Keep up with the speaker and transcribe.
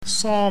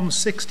Psalm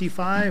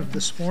 65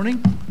 this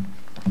morning.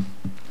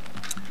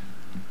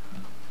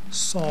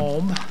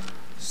 Psalm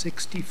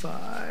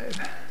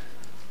 65.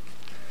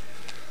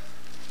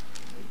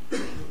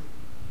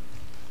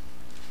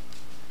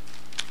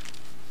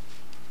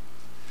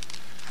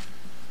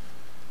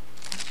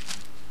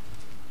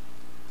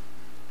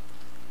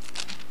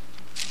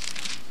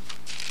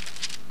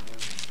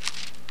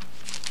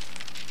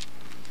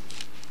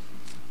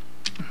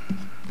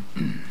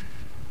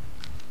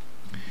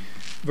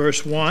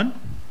 Verse 1,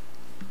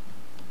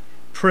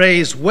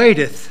 praise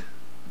waiteth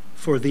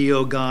for thee,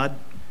 O God,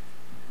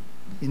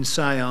 in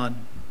Sion,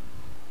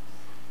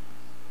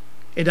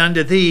 and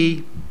unto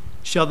thee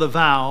shall the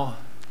vow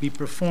be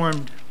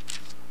performed.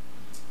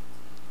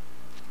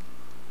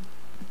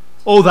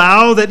 O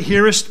thou that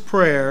hearest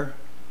prayer,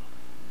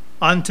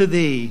 unto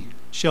thee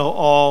shall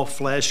all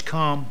flesh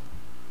come.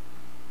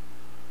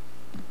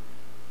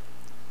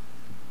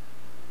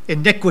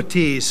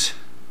 Iniquities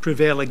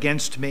prevail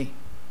against me.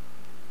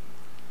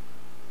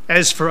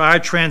 As for our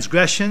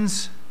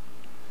transgressions,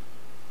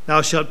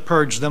 thou shalt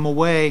purge them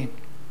away.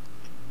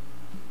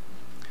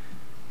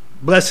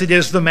 Blessed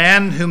is the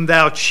man whom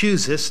thou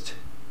choosest,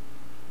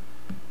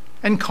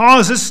 and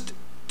causest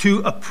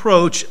to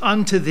approach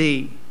unto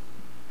thee,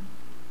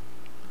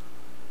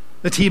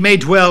 that he may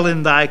dwell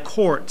in thy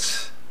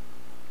courts.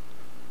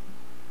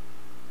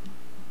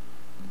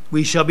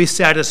 We shall be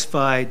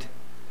satisfied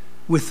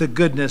with the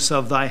goodness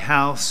of thy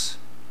house,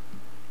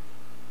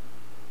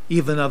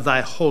 even of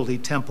thy holy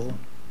temple.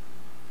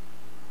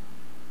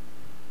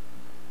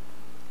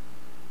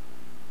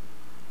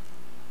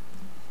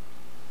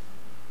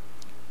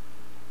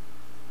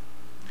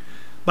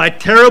 By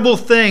terrible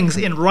things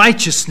in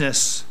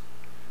righteousness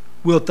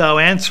wilt thou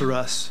answer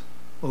us,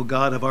 O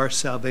God of our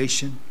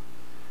salvation,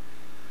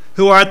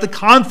 who art the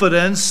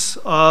confidence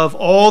of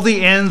all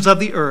the ends of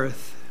the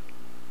earth,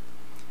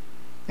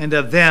 and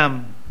of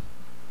them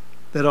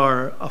that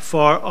are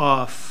afar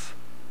off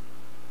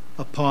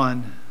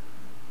upon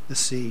the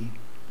sea.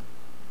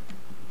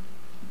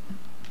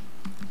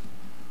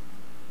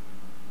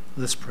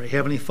 Let's pray.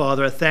 Heavenly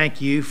Father, I thank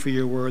you for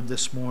your word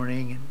this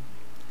morning.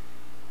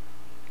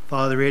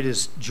 Father, it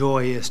is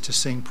joyous to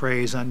sing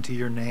praise unto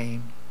your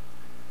name.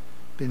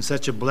 Been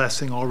such a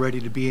blessing already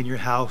to be in your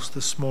house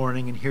this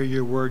morning and hear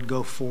your word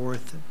go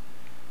forth and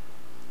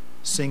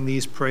sing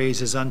these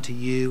praises unto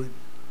you.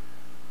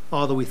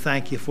 Father, we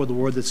thank you for the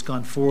word that's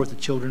gone forth, the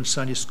children's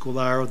Sunday school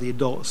hour, the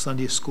adult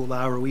Sunday school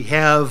hour. We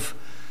have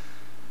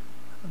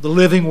the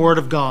living word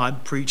of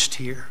God preached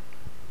here.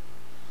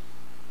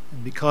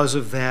 And because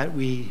of that,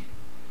 we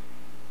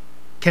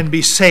can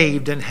be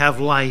saved and have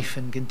life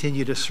and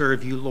continue to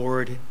serve you,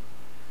 Lord.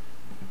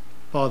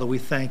 Father, we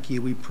thank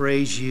you. We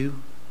praise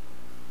you.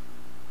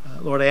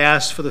 Lord, I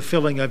ask for the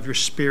filling of your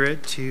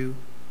Spirit to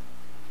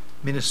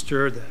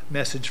minister the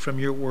message from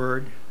your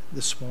word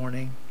this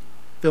morning.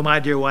 Fill my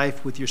dear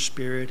wife with your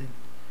Spirit and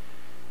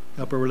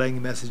help her relaying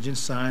the message in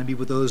sign. Be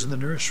with those in the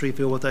nursery.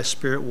 Fill with thy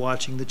Spirit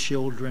watching the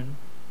children.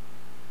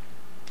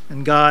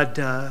 And God,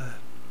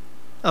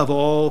 of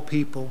all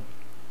people,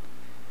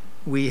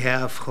 we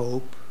have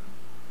hope.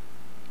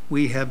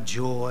 We have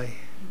joy.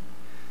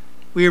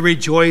 We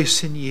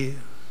rejoice in you.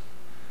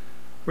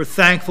 We're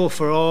thankful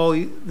for all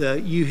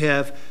that you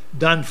have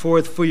done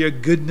forth for your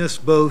goodness,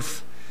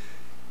 both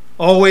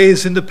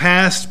always in the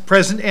past,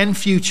 present, and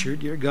future.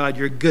 Dear God,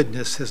 your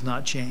goodness has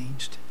not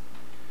changed.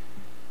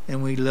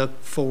 And we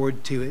look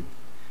forward to it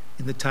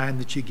in the time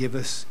that you give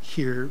us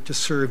here to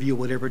serve you,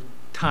 whatever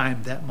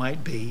time that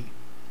might be.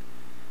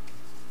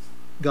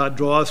 God,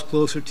 draw us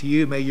closer to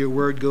you. May your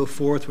word go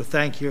forth. We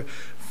thank you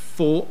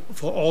for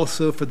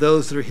also for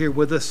those that are here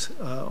with us,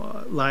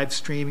 live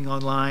streaming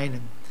online.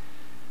 And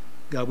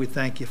God, we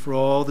thank you for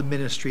all the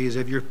ministries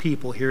of your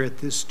people here at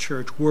this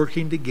church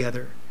working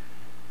together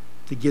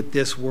to get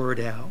this word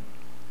out.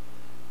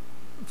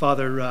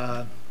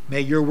 Father,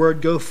 may your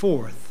word go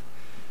forth.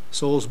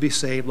 Souls be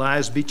saved,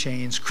 lives be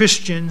changed.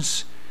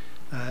 Christians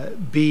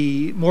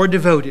be more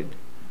devoted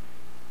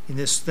in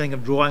this thing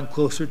of drawing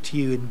closer to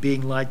you and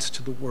being lights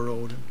to the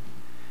world.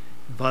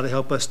 And Father,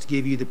 help us to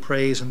give you the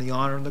praise and the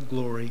honor and the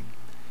glory.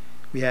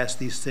 We ask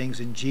these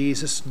things in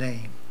Jesus'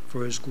 name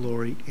for his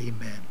glory.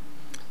 Amen.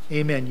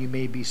 Amen. You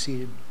may be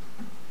seated.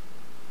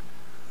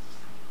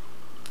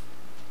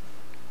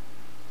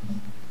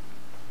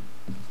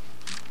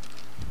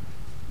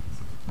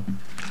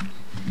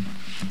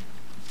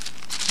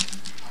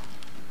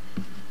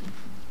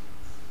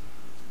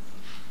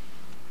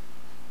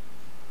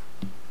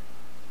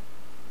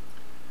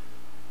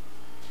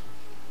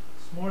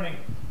 This morning,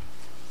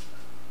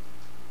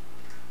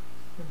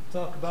 we're going to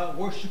talk about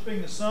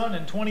worshiping the Son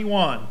in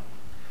 21.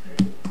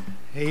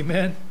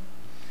 Amen.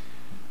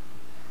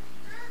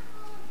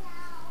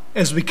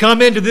 As we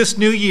come into this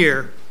new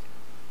year,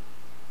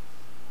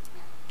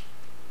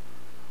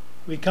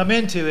 we come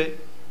into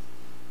it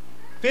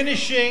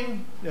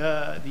finishing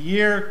the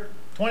year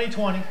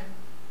 2020,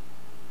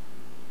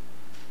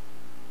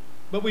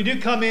 but we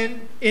do come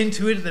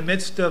into it in the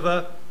midst of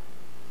a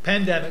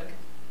pandemic.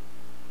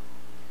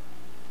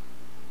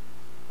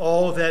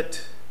 All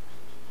that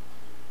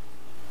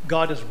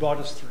God has brought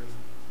us through.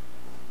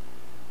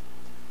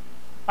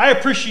 I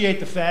appreciate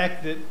the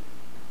fact that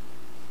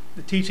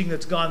the teaching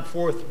that's gone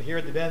forth from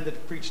here, the men that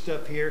have preached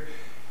up here,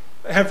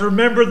 have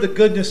remembered the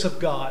goodness of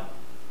God.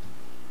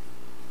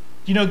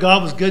 You know,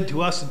 God was good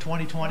to us in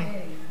 2020.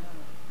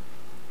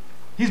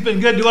 He's been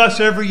good to us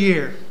every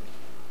year.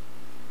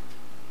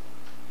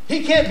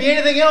 He can't be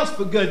anything else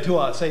but good to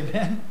us.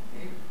 Amen.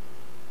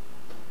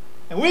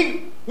 And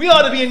we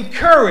ought to be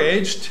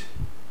encouraged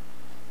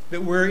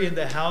that we're in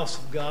the house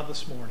of God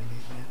this morning.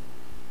 Amen.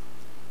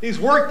 He's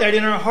worked that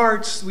in our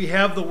hearts. We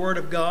have the Word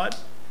of God.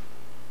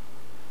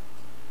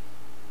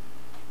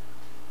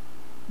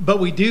 But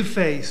we do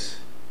face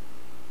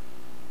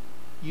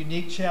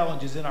unique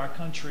challenges in our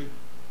country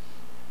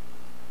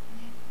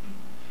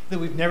that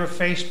we've never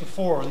faced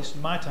before, at least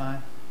in my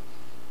time.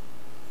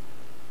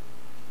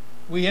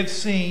 We have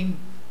seen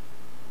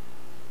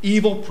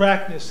evil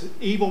practices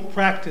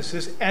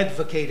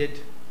advocated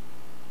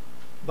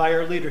by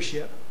our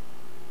leadership.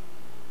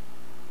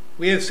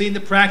 We have seen the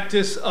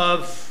practice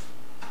of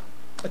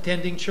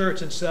attending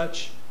church and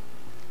such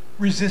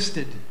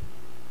resisted.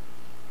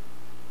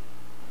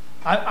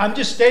 I'm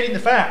just stating the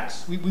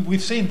facts.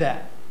 We've seen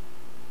that.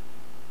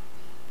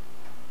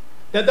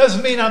 That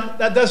doesn't mean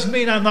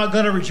I'm not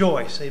going to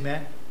rejoice.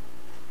 Amen.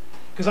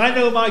 Because I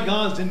know my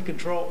God's in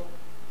control.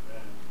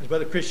 As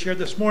Brother Chris shared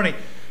this morning,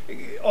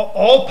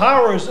 all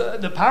powers,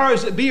 the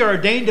powers that be, are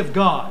ordained of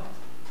God.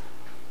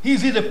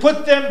 He's either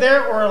put them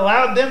there or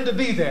allowed them to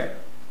be there.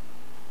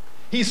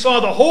 He saw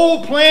the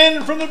whole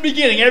plan from the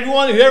beginning.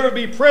 Everyone who ever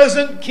be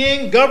president,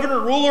 king, governor,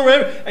 ruler,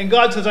 whatever, and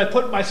God says, I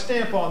put my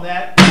stamp on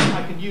that.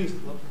 I can use it.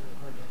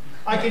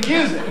 I can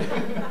use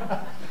it.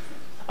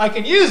 I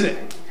can use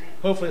it.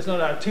 Hopefully it's not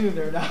out of tune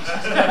there now.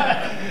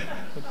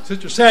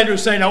 Sister Sandra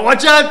was saying, now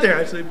watch out there.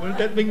 I said, well,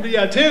 that thing be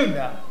out of tune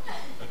now.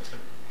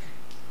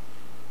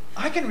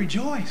 I can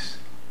rejoice.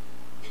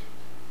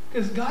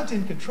 Because God's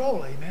in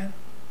control, amen.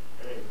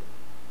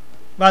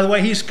 By the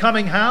way, He's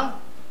coming how?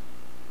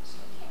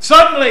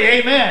 Suddenly,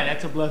 amen.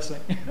 That's a blessing.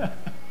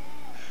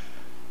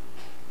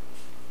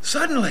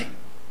 Suddenly.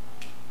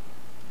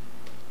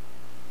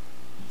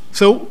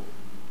 So,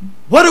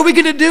 what are we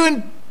going to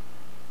do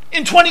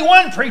in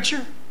 21,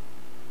 preacher?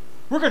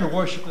 We're going to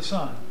worship the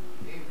Son.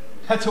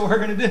 That's what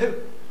we're going to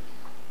do.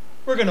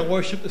 We're going to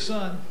worship the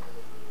Son.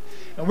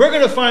 And we're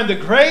going to find the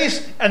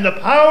grace and the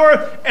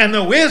power and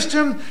the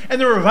wisdom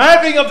and the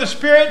reviving of the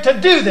Spirit to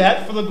do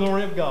that for the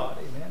glory of God.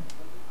 Amen.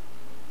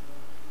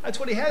 That's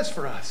what He has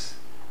for us.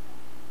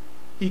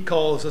 He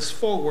calls us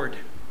forward.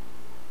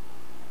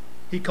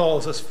 He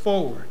calls us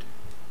forward.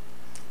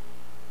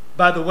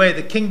 By the way,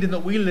 the kingdom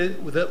that we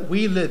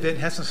live in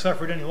hasn't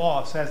suffered any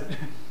loss, has it?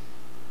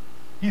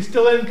 He's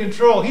still in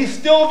control. He's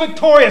still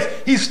victorious.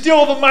 He's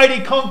still the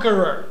mighty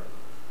conqueror.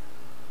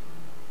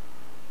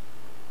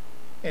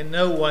 And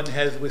no one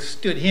has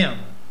withstood Him.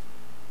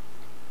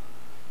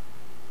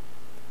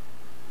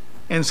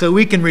 And so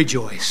we can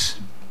rejoice.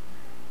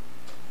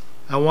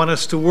 I want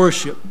us to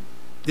worship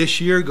this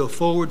year, go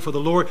forward for the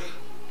Lord.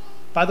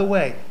 By the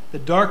way, the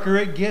darker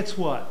it gets,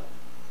 what?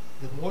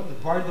 The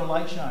brighter the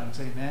light shines.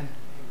 Amen.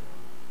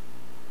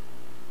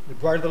 The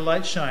brighter the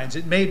light shines.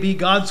 It may be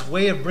God's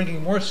way of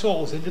bringing more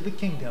souls into the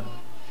kingdom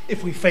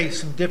if we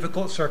face some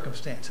difficult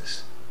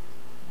circumstances.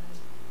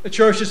 The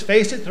church has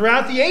faced it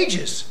throughout the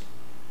ages.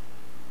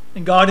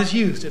 And God has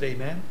used it.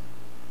 Amen.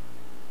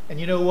 And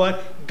you know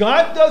what?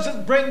 God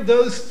doesn't bring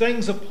those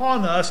things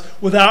upon us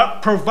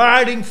without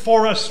providing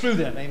for us through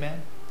them.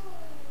 Amen.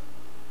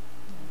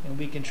 And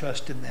we can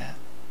trust in that.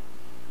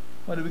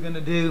 What are we going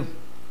to do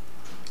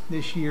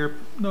this year?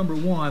 Number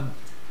one,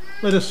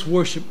 let us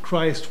worship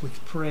Christ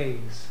with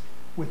praise.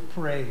 With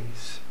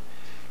praise.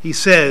 He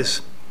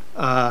says,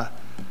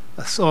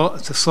 it's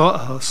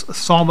a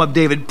psalm of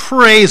David,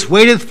 praise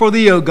waiteth for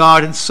thee, O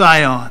God, in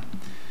Sion.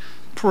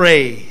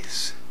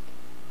 Praise.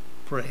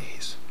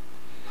 Praise.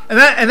 And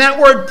that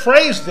word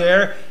praise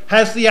there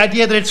has the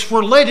idea that it's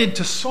related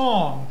to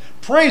song.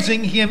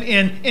 Praising Him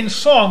in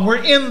song.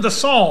 We're in the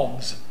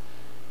Psalms.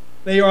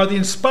 They are the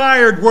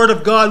inspired word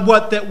of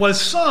God, that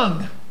was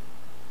sung.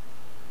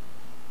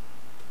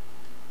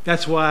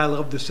 That's why I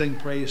love to sing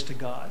praise to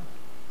God.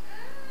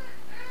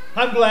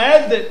 I'm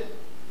glad that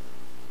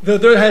though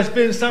there has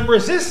been some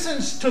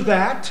resistance to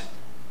that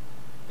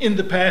in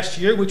the past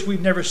year, which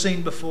we've never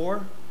seen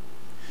before,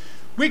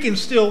 we can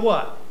still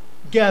what?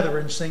 Gather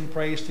and sing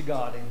praise to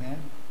God. Amen.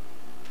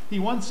 He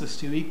wants us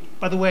to.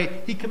 By the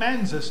way, He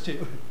commands us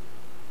to.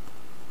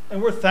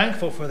 And we're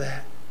thankful for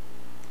that.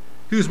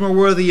 Who's more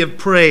worthy of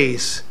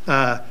praise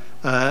than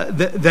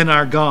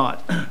our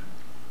God?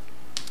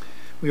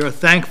 We are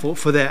thankful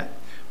for that.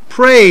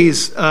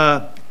 Praise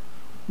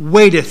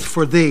waiteth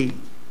for thee.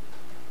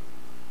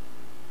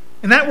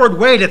 And that word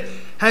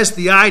waiteth has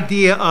the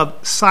idea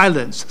of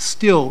silence,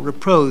 still,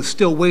 repose,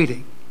 still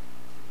waiting.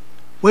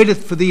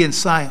 Waiteth for thee in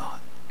Sion.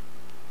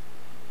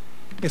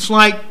 It's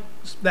like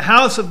the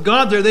house of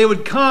God there. They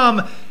would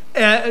come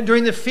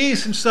during the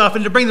feast and stuff,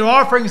 and to bring their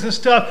offerings and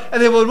stuff,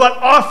 and they would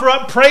offer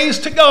up praise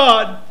to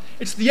God.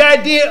 It's the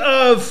idea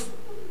of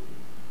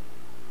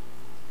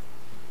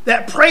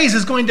that praise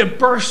is going to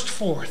burst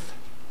forth.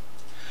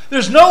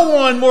 There's no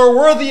one more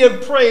worthy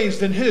of praise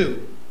than who?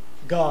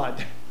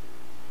 God.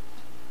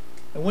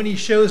 And when he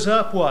shows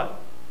up,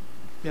 what?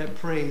 That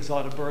praise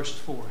ought to burst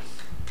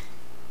forth.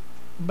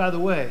 And by the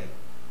way,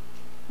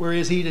 where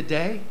is he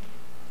today?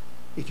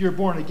 If you're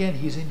born again,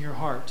 he's in your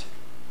heart.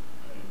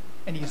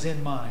 And he's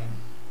in mine.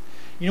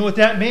 You know what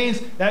that means?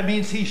 That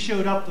means he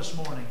showed up this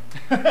morning.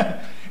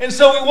 And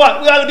so we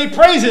ought to be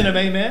praising him,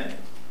 amen?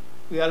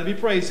 We ought to be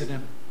praising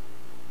him.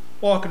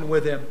 Walking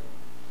with him.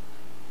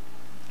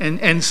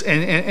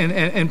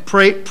 And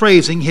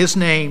praising his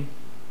name.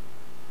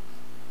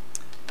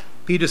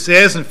 Peter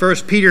says in 1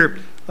 Peter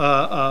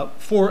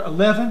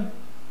 4:11,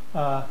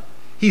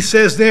 he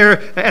says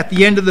there at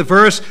the end of the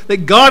verse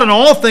that God in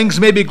all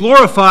things may be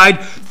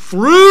glorified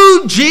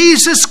through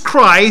Jesus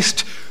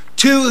Christ,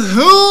 to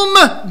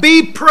whom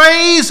be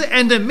praise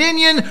and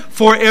dominion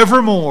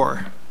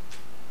forevermore.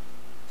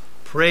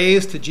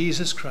 Praise to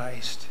Jesus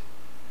Christ.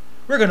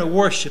 We're going to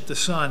worship the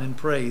Son in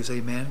praise,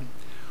 amen.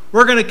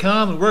 We're going to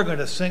come and we're going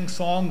to sing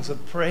songs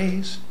of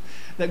praise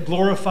that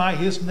glorify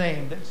his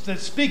name, that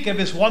speak of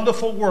his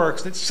wonderful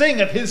works, that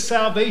sing of his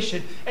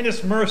salvation and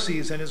his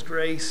mercies and his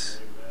grace.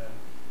 Amen.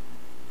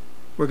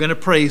 We're going to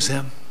praise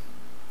him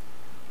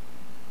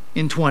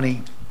in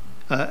 21.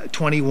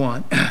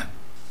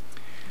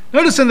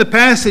 Notice in the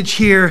passage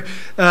here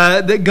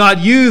that God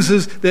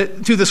uses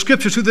through the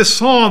scriptures, through this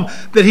psalm,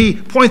 that he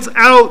points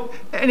out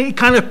and he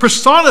kind of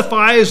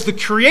personifies the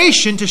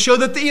creation to show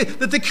that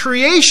the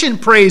creation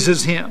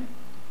praises him.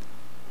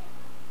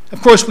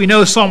 Of course, we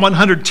know Psalm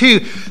 100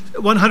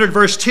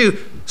 verse 2,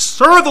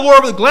 serve the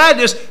Lord with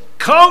gladness,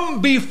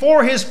 come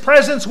before his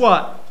presence,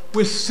 what?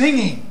 With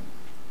singing.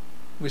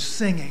 With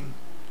singing.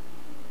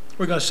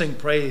 We're going to sing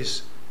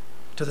praise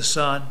to the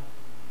Son.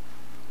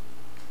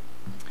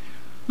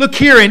 Look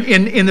here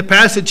in the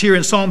passage here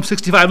in Psalm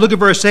 65. Look at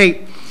verse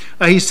 8.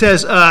 He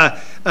says,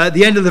 at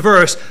the end of the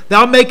verse,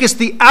 thou makest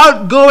the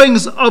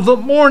outgoings of the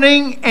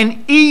morning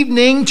and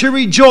evening to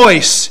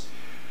rejoice.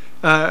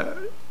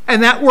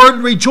 And that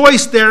word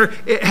rejoice there,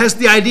 it has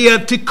the idea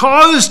of to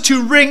cause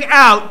to ring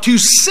out, to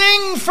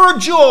sing for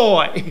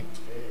joy.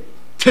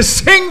 To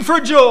sing for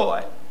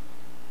joy.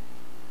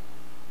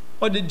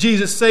 What did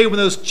Jesus say when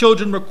those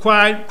children were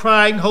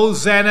crying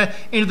Hosanna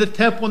into the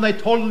temple and they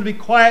told them to be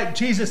quiet?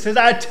 Jesus says,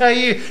 I tell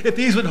you, if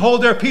these would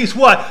hold their peace,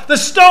 what? The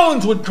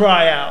stones would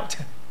cry out.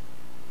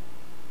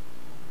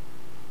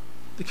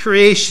 The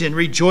creation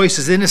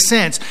rejoices in a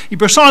sense. He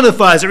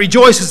personifies it,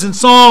 rejoices in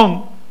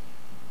song.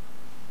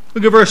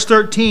 Look at verse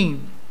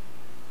 13.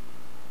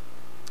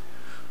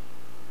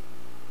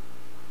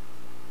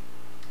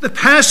 The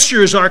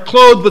pastures are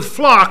clothed with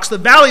flocks. The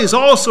valleys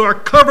also are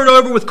covered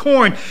over with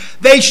corn.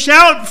 They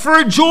shout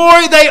for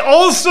joy. They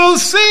also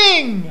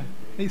sing.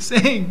 They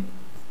sing.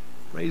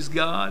 Praise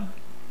God.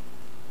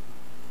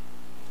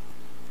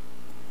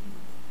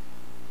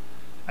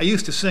 I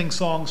used to sing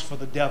songs for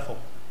the devil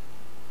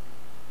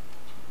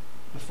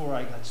before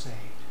I got saved.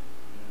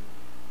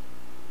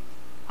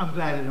 I'm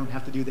glad I don't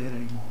have to do that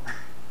anymore.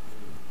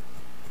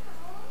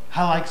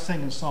 I like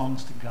singing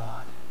songs to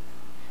God.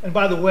 And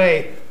by the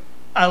way,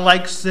 I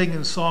like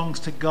singing songs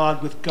to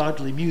God with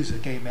godly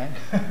music, amen.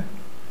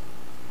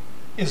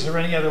 Is there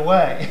any other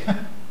way?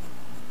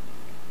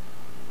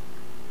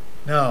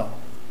 No.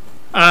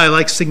 I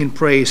like singing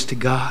praise to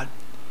God.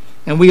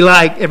 And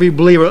every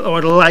believer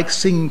ought to like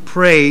singing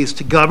praise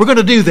to God. We're going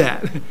to do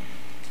that.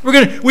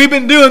 We've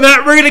been doing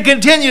that. We're going to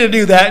continue to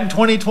do that in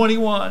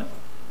 2021.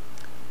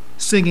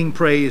 Singing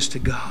praise to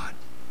God.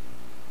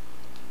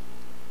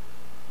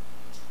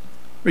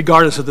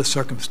 Regardless of the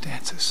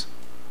circumstances.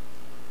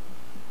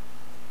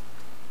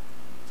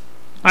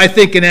 I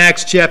think in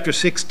Acts chapter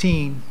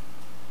 16,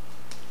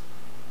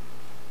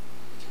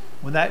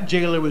 when that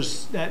jailer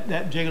was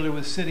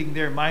sitting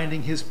there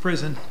minding his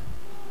prison,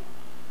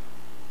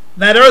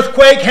 that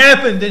earthquake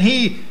happened, and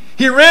he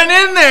ran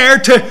in there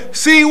to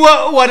see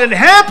what had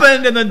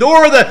happened, and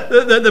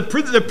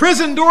the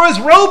prison doors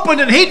were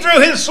opened, and he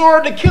drew his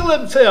sword to kill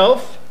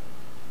himself.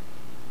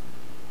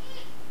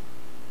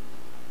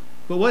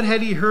 But what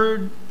had he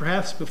heard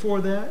perhaps before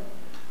that?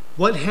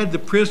 What had the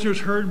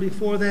prisoners heard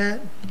before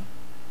that?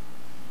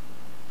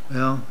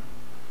 Well,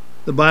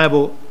 the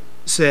Bible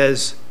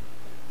says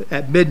that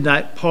at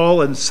midnight Paul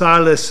and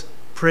Silas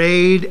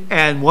prayed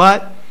and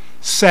what?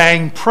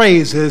 Sang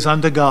praises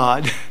unto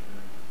God.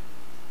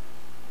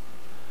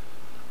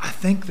 I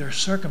think their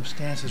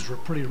circumstances were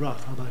pretty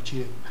rough. How about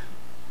you?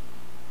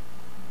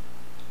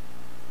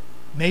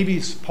 Maybe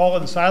Paul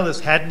and Silas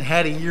hadn't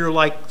had a year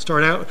like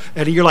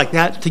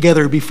that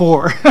together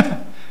before.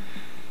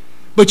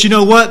 But you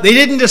know what? They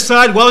didn't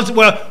decide,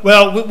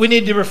 well, we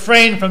need to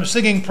refrain from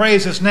singing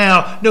praises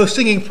now. No,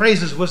 singing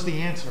praises was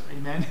the answer.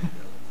 Amen.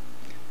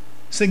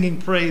 Singing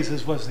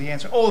praises was the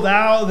answer. O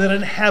thou that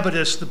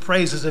inhabitest the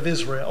praises of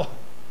Israel.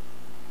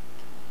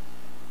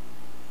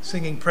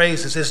 Singing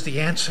praises is the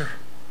answer.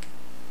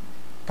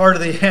 Part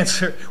of the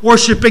answer.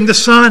 Worshipping the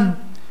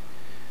Son.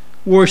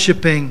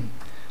 Worshipping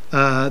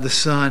the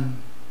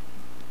Son.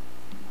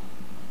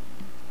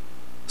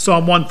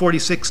 Psalm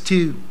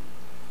 146:2.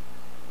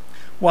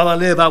 While I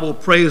live, I will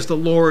praise the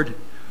Lord.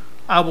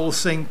 I will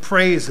sing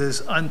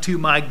praises unto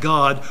my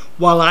God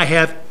while I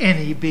have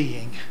any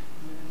being.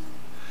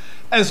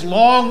 As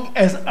long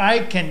as I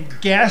can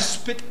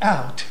gasp it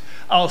out,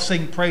 I'll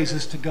sing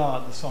praises to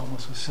God, the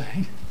psalmist was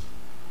saying.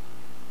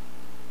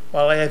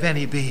 While I have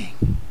any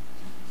being.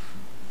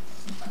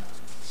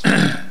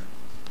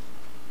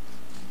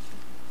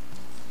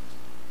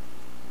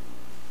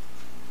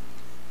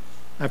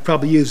 I've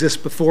probably used this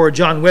before.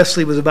 John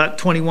Wesley was about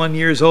 21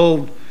 years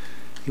old.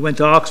 He went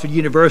to Oxford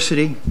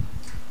University.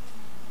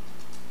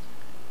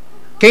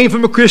 Came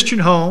from a Christian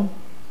home.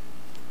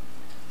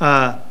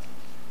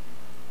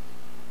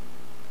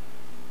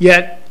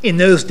 Yet in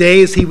those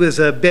days he was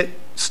a bit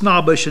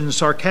snobbish and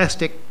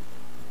sarcastic.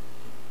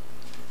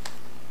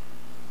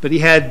 But he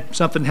had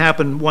something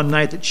happen one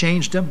night that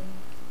changed him.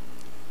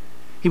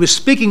 He was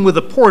speaking with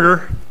a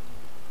porter,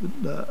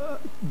 the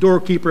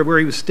doorkeeper where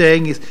he was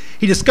staying.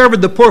 He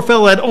discovered the poor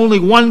fellow had only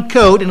one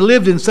coat and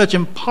lived in such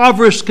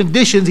impoverished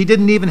conditions he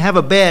didn't even have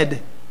a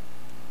bed.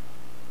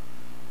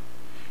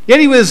 Yet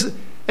he was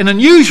an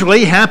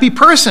unusually happy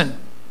person,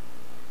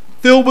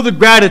 filled with a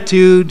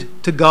gratitude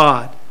to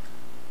God.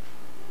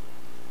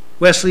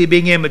 Wesley,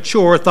 being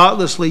immature,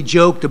 thoughtlessly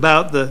joked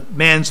about the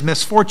man's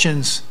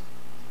misfortunes.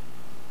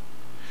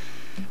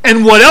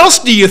 "And what else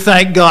do you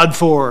thank God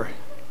for?"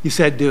 he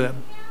said to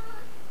him.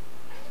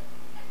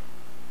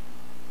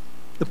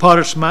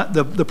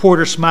 The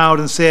porter smiled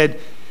and said,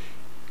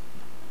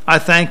 "I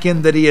thank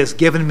him that he has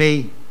given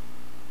me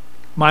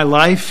my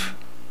life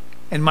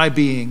and my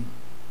being,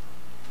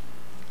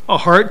 a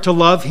heart to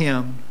love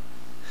him,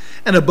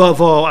 and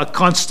above all, a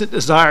constant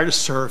desire to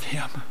serve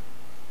him."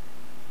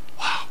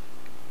 Wow.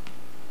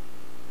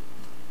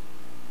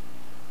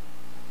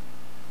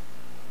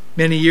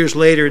 Many years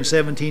later, in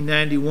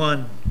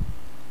 1791,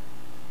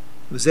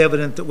 it was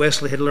evident that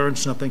Wesley had learned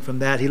something from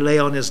that. He lay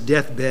on his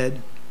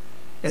deathbed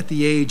at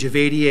the age of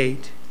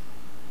 88.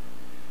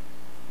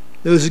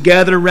 Those who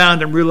gathered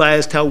around him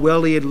realized how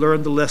well he had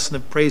learned the lesson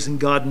of praising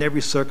God in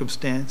every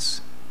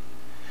circumstance.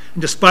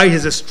 And despite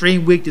his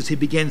extreme weakness, he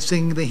began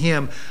singing the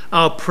hymn,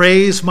 "I'll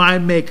praise my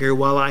Maker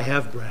while I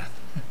have breath."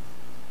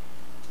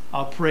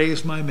 I'll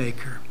praise my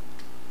Maker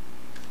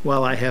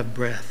while I have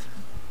breath.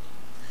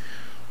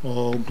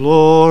 All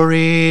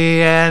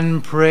glory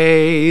and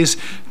praise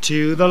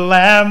to the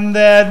Lamb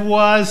that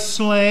was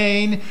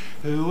slain,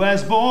 who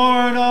has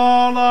borne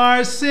all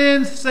our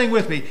sins, sing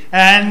with me,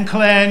 and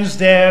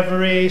cleansed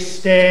every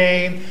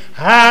stain.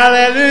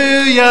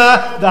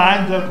 Hallelujah,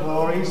 thine the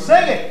glory.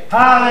 Sing it.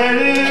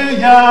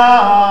 Hallelujah,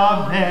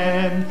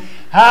 amen.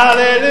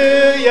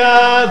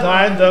 Hallelujah,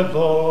 thine the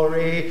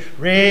glory.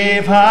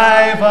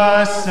 Revive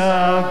us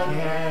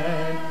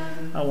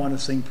again. I want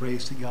to sing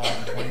praise to God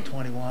in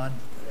 2021.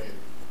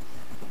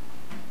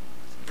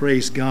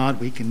 Praise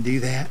God, we can do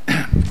that.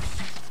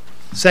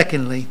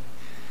 Secondly,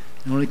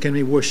 not only can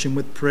we worship Him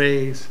with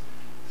praise,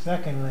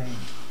 secondly,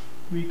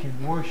 we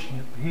can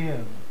worship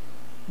Him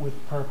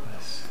with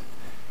purpose.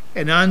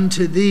 And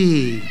unto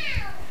thee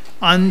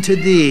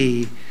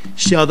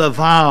shall the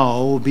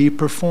vow be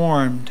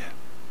performed.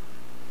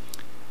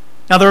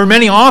 Now there were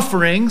many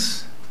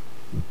offerings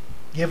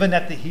given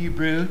at the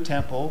Hebrew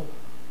temple,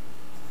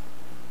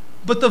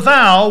 but the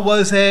vow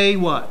was a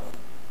what?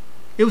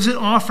 It was an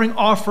offering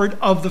offered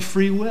of the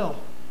free will.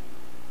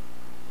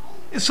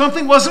 If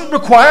something wasn't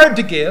required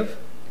to give.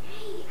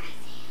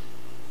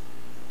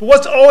 But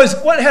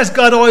what has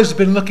God always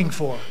been looking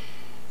for?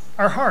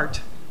 Our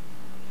heart.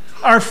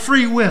 Our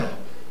free will.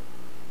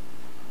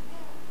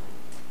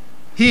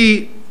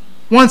 He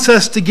wants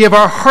us to give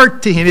our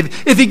heart to Him.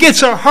 If He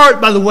gets our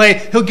heart, by the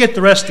way, He'll get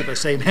the rest of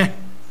us. Amen.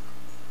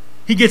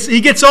 He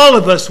gets all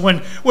of us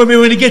when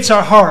He gets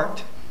our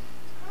heart.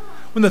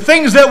 When the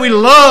things that we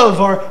love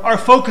are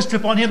focused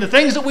upon Him, the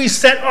things that we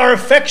set our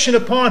affection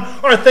upon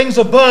are things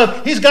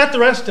above, He's got the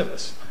rest of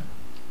us.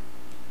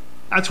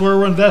 That's where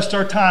we'll invest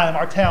our time,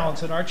 our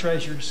talents, and our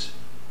treasures.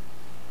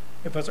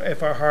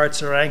 If our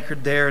hearts are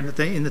anchored there in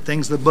the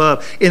things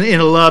above, in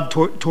a love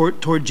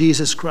toward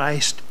Jesus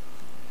Christ.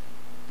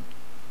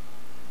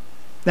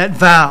 That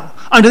vow.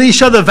 Unto thee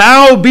shall the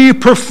vow be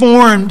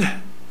performed.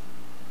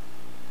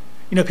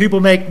 You know,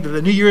 people make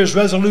the New Year's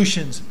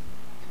resolutions.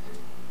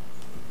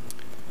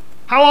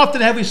 How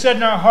often have we said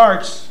in our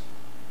hearts,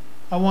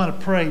 I want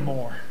to pray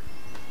more.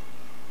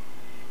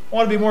 I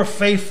want to be more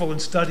faithful in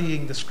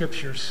studying the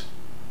Scriptures.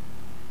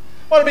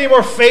 I want to be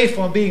more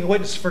faithful in being a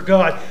witness for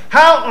God.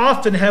 How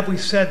often have we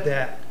said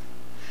that?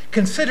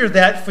 Consider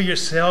that for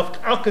yourself.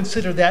 I'll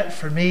consider that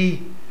for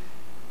me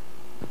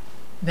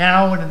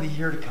now and in the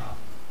year to come.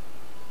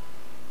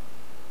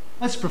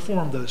 Let's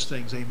perform those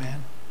things,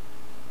 amen.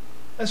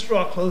 Let's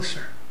draw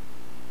closer.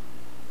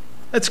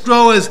 Let's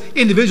grow as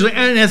individually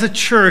and as a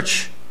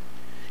church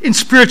in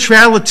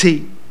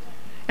spirituality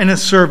and in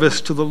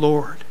service to the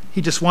Lord.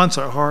 He just wants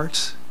our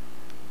hearts.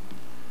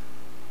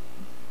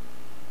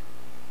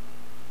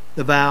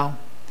 The vow.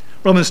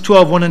 Romans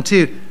 12, 1 and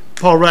 2.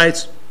 Paul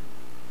writes,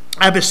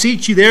 I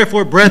beseech you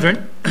therefore,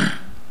 brethren,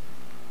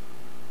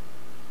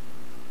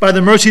 by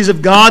the mercies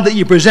of God, that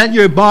you present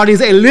your bodies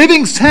a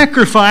living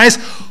sacrifice,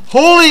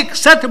 wholly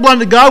acceptable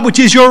unto God, which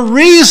is your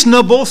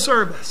reasonable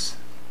service.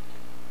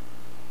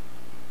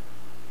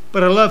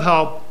 But I love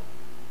how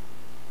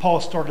Paul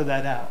started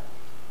that out.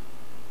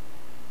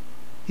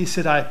 He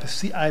said,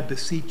 I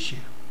beseech you.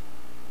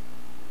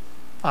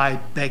 I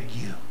beg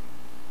you.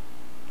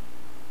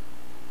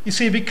 You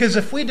see, because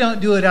if we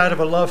don't do it out of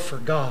a love for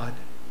God,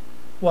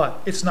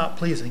 what? It's not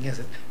pleasing, is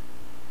it?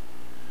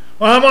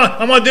 Well,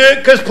 I'm going to do it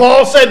because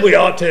Paul said we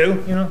ought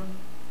to, you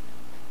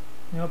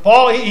know.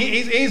 Paul,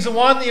 he's the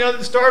one,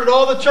 that started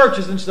all the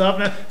churches and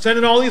stuff, and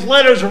sending all these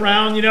letters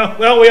around,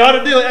 well, we ought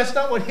to do it. That's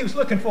not what he was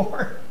looking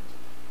for.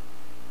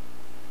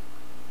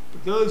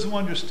 But those who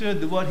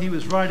understood that what he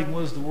was writing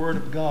was the Word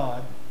of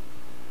God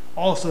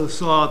also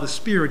saw the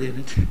Spirit in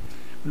it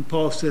when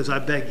Paul says, I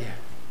beg you.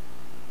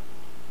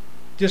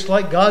 Just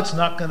like God's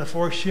not going to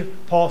force you,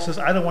 Paul says,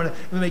 I don't want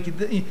to make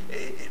you.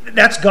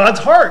 That's God's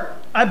heart.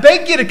 I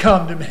beg you to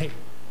come to me.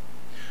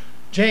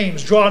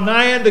 James, draw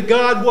nigh unto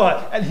God,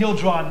 what? And he'll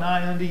draw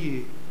nigh unto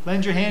you.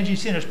 Cleanse your hands, ye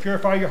sinners.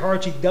 Purify your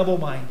hearts, ye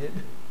double-minded.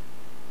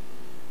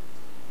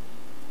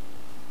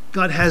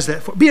 God has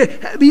that for. Be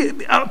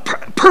a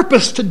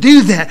purpose to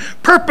do that.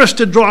 Purpose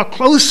to draw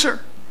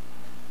closer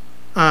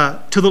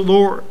to the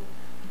Lord.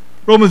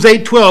 Romans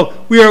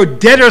 8:12. We are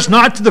debtors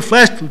not to the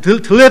flesh,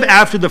 to live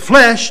after the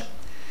flesh.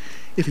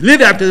 If you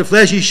live after the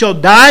flesh, ye shall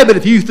die. But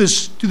if you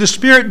through the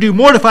Spirit do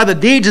mortify the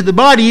deeds of the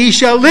body, ye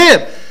shall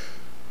live.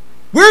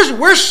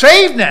 We're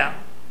saved now.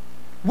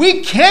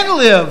 We can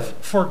live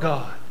for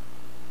God.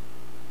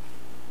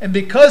 And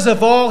because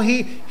of all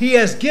He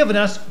has given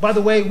us, by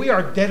the way, we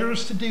are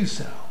debtors to do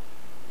so.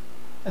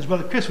 As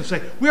Brother Chris would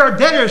say, we are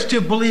debtors to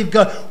believe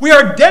God. We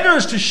are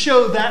debtors to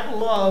show that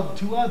love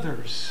to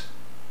others.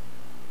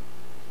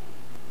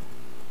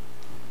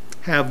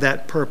 Have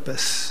that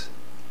purpose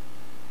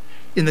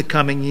in the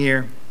coming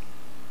year.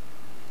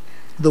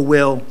 The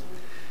will.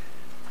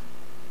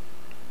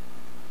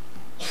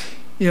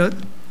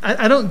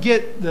 I don't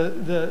get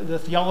the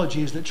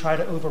theologies that try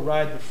to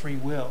override the free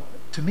will.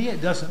 To me,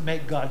 it doesn't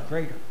make God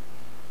greater.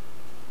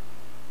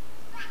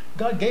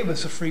 God gave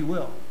us a free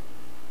will.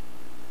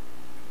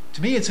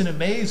 To me, it's an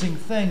amazing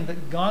thing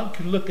that God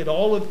could look at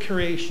all of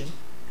creation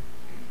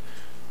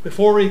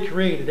before He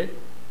created it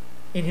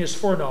in His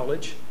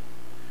foreknowledge,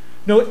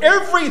 know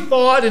every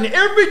thought and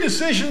every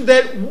decision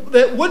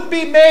that would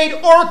be made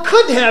or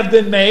could have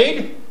been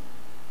made.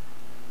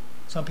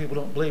 Some people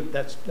don't believe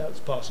that's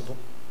possible.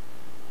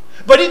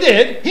 But He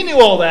did. He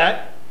knew all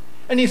that.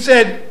 And He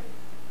said,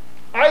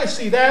 I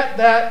see that.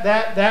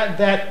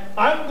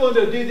 I'm going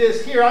to do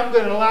this here. I'm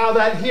going to allow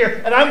that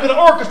here. And I'm going to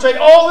orchestrate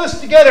all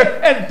this together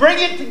and bring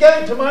it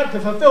together to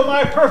fulfill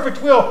my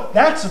perfect will.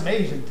 That's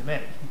amazing to me.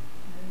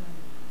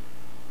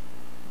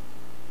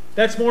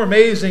 That's more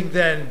amazing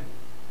than,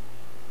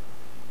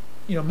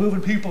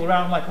 moving people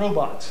around like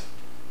robots.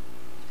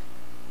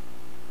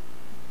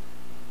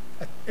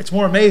 It's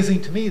more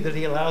amazing to me that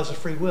He allows a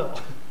free will.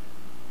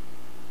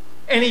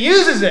 And He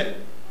uses it.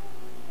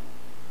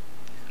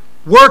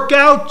 Work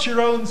out your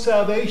own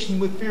salvation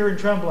with fear and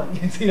trembling.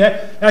 You see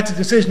that? That's a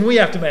decision we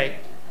have to make.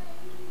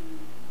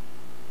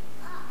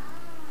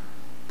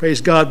 Praise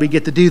God, we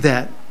get to do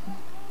that.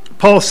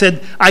 Paul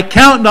said, I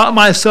count not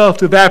myself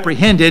to have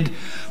apprehended,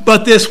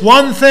 but this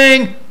one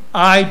thing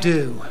I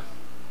do.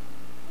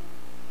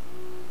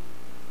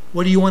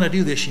 What do you want to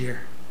do this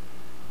year?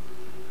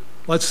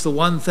 What's the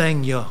one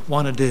thing you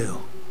want to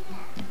do?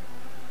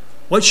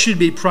 What should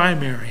be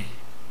primary?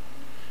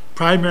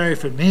 Primary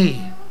for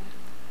me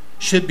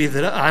should be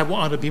that I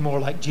want to be more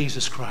like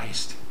Jesus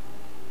Christ.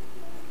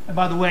 And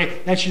by the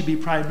way, that should be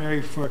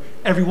primary for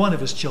every one of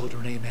His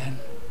children, amen?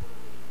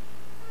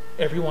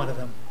 Every one of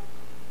them.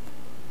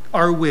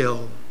 Our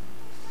will.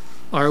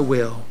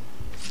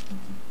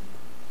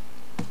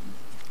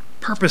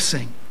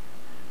 Purposing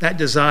that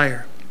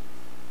desire.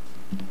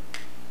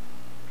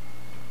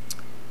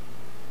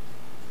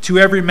 To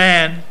every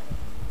man,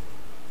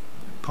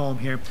 poem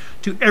here,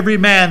 to every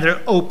man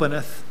there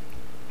openeth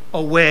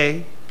a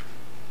way,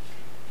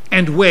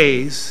 and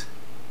ways,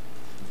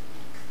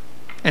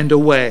 and a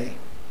way.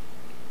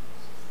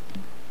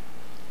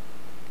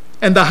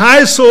 And the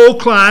high soul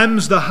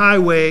climbs the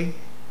highway,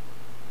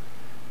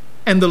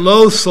 and the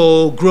low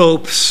soul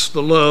gropes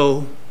the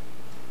low.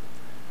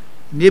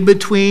 And in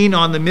between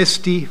on the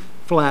misty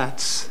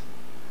flats,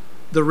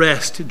 the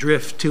rest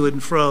drift to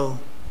and fro.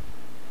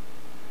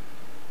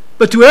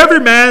 But to every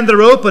man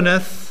there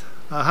openeth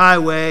a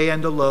highway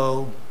and a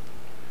low,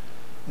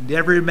 and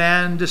every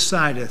man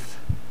decideth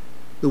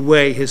the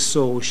way his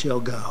soul shall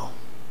go.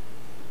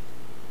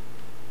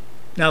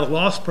 Now, the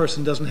lost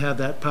person doesn't have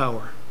that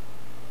power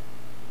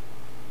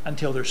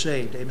until they're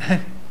saved,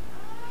 amen?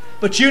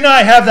 But you and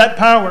I have that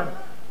power.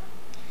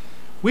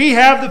 We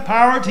have the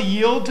power to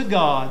yield to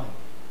God,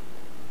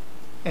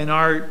 and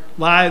our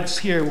lives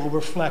here will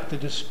reflect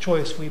the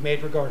choice we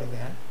made regarding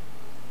that,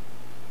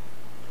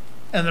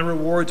 and the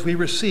rewards we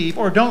receive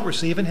or don't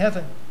receive in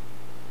heaven.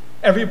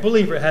 Every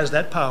believer has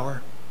that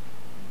power.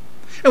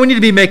 And we need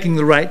to be making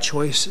the right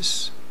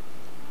choices.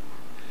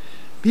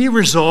 Be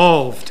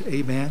resolved.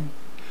 Amen.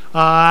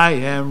 I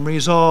am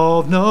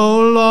resolved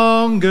no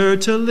longer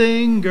to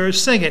linger.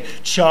 Sing it.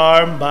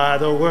 Charmed by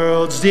the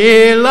world's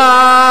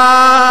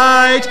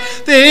delight.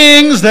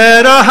 Things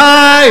that are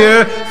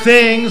higher,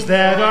 things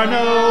that are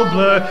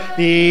nobler,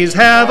 these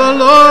have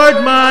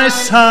allured my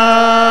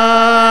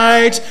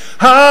sight.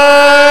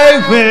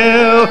 I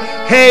will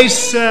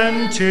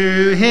hasten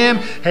to him,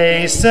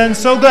 hasten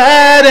so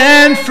glad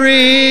and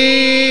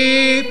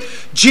free.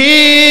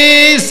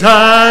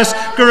 Jesus,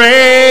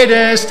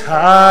 greatest,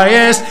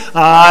 highest,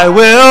 I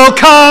will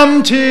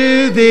come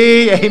to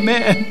thee.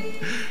 Amen.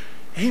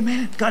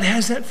 Amen. God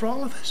has that for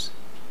all of us.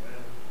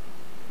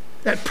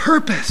 That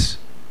purpose.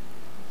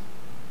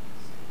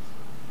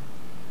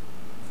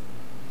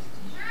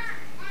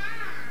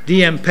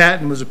 D.M.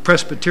 Patton was a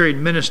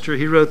Presbyterian minister.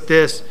 He wrote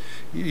this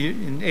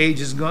in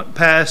ages gone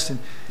past, and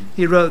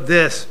he wrote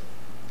this: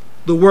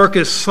 the work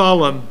is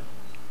solemn,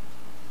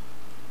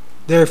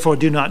 therefore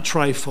do not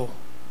trifle.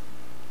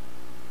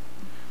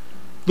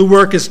 The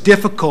work is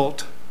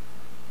difficult,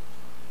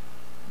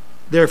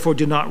 therefore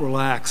do not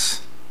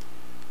relax.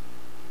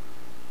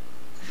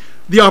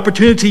 The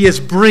opportunity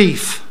is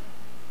brief,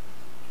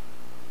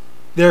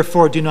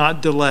 therefore do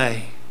not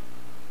delay.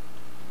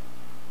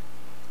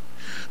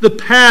 The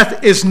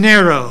path is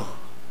narrow,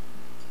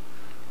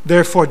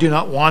 therefore do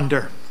not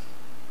wander.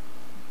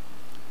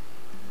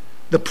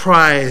 The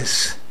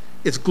prize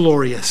is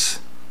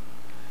glorious,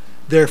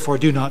 therefore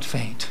do not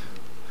faint.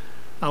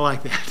 I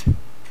like that.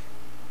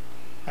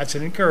 That's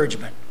an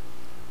encouragement.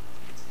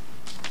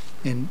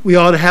 And we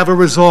ought to have a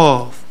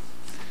resolve.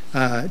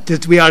 I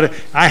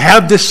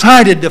have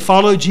decided to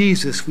follow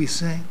Jesus, we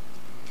sing,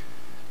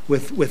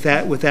 with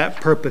that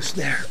purpose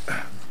there.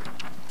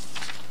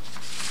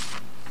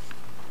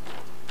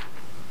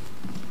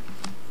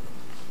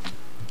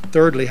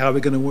 Thirdly, how are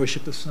we going to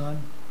worship the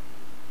Son?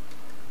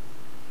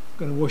 We're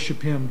going to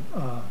worship Him.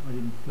 I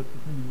didn't flip the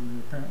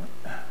thing apparently.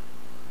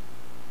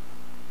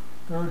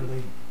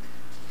 Thirdly,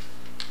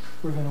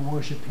 we're going to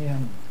worship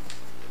Him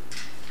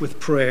with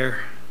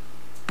prayer.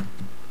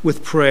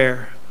 With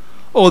prayer.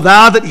 O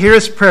thou that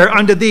hearest prayer,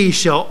 unto thee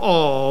shall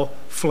all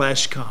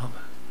flesh come.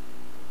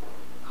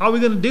 How are we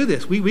going to do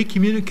this? We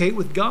communicate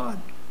with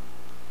God.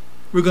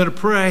 We're going to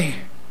pray.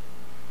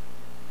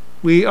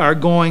 We are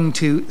going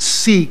to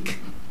seek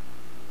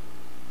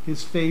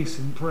His face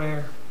in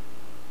prayer.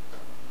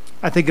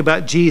 I think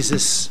about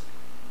Jesus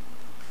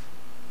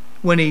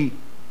when He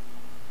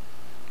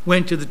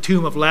went to the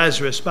tomb of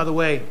Lazarus. By the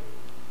way,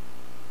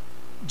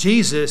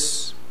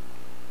 Jesus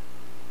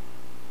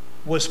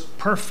was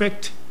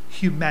perfect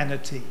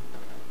humanity.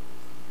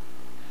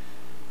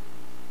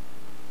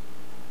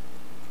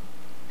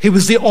 He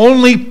was the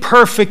only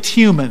perfect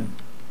human.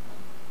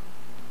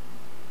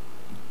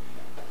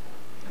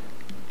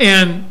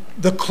 And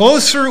the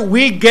closer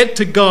we get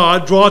to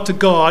God, draw to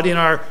God in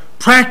our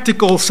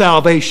practical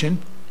salvation,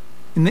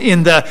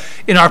 in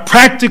our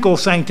practical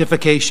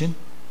sanctification,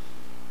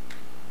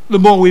 the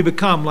more we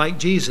become like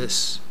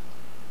Jesus.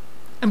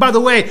 And by the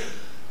way,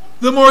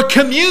 the more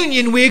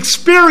communion we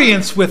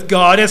experience with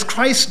God as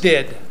Christ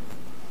did.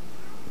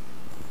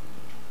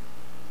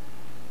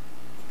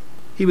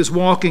 He was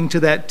walking to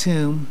that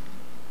tomb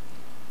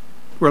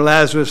where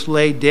Lazarus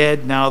lay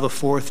dead, now the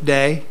fourth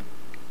day.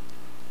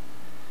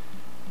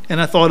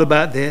 And I thought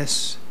about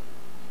this.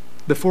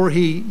 Before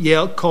he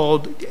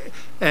called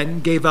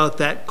and gave out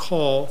that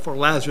call for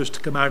Lazarus to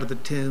come out of the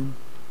tomb,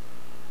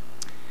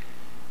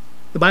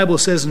 the Bible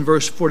says in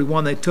verse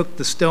 41, they took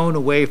the stone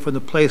away from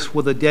the place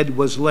where the dead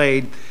was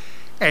laid.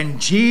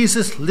 And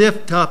Jesus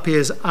lifted up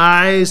his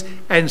eyes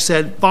and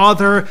said,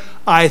 Father,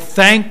 I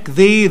thank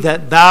thee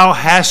that thou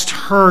hast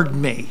heard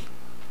me.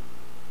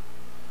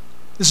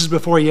 This is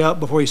before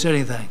he said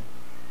anything.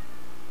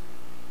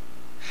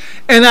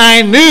 And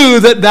I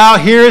knew that thou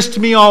hearest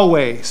me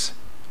always.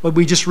 What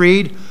we just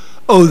read?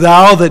 O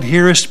thou that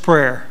hearest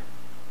prayer.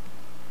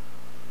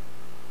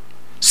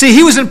 See,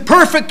 he was in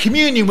perfect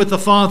communion with the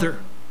Father.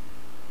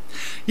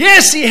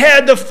 Yes, he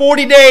had the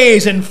 40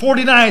 days and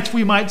 40 nights,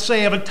 we might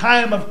say, of a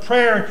time of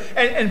prayer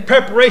and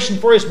preparation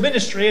for his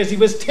ministry as he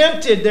was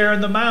tempted there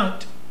in the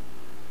mount.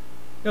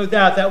 No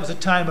doubt that was a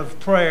time of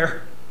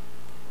prayer.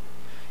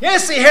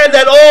 Yes, he had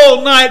that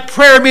all-night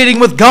prayer meeting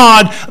with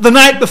God the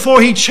night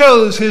before he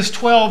chose his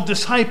 12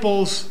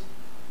 disciples.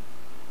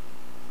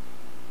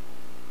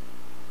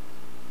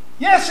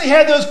 Yes, he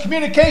had those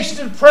communications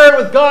in prayer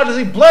with God as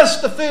he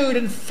blessed the food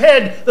and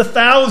fed the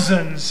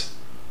thousands.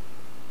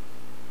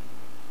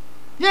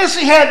 Yes,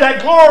 he had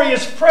that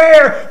glorious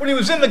prayer when he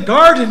was in the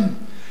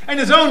garden and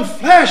his own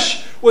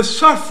flesh was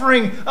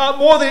suffering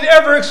more than he'd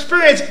ever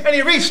experienced, and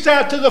he reached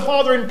out to the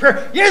Father in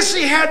prayer. Yes,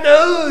 he had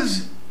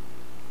those.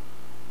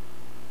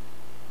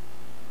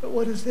 But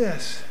what is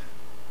this?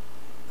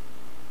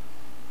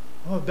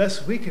 Well,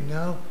 best we can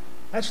know,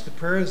 that's the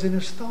prayers in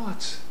his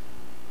thoughts.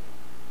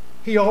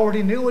 He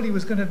already knew what he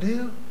was going to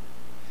do.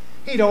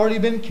 He'd already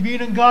been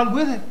communing God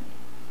with it.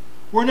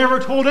 We're never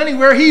told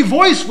anywhere he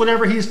voiced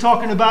whatever he's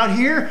talking about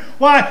here.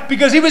 Why?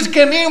 Because he was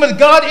communing with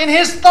God in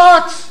his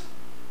thoughts.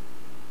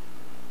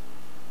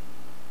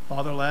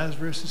 Father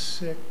Lazarus is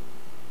sick.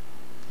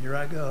 Here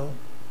I go.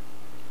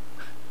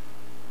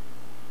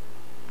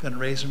 Going to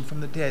raise him from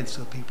the dead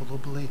so people will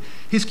believe.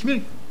 He's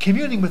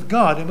communing with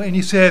God, and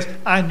he says,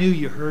 I knew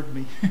you heard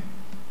me.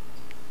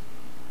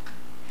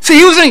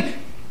 See,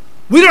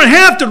 we don't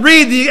have to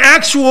read the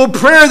actual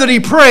prayer that he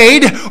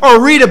prayed or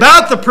read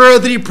about the prayer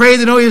that he prayed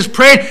to know he was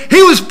praying.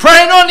 He was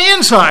praying on the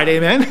inside,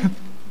 amen.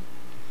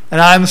 And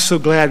I'm so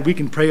glad we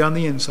can pray on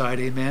the inside,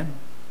 amen.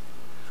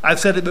 I've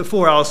said it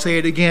before, I'll say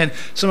it again.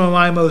 Some of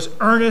my most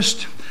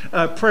earnest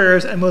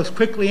prayers and most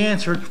quickly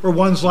answered were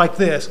ones like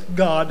this: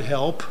 God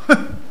help.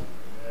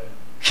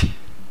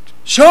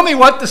 Show me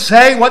what to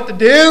say, what to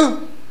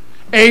do.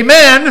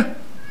 Amen.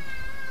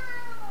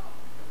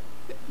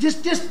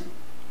 Just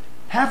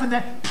having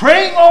that,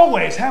 praying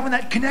always, having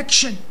that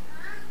connection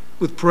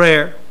with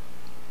prayer.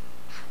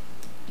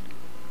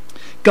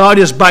 God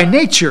is by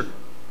nature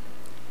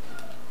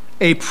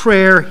a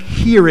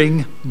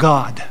prayer-hearing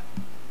God.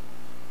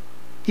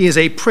 He is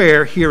a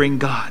prayer-hearing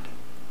God.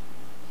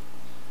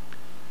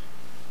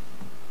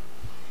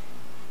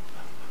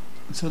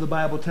 And so the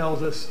Bible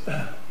tells us,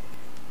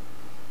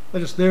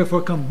 let us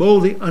therefore come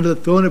boldly unto the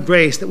throne of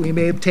grace, that we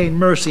may obtain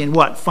mercy and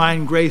what?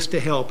 Find grace to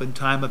help in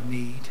time of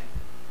need.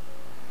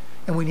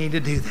 And we need to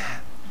do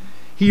that.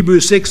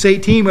 Hebrews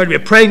 6:18, we're to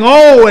be praying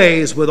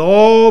always with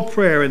all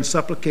prayer and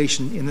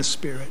supplication in the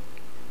Spirit.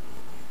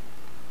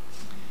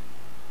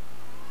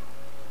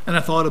 And I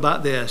thought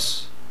about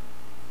this.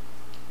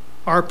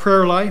 Our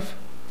prayer life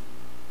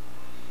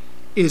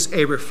is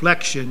a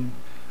reflection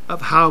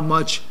of how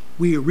much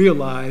we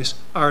realize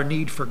our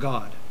need for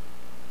God.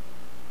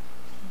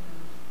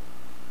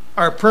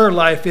 Our prayer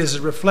life is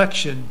a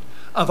reflection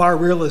of our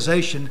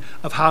realization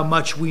of how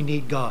much we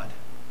need God.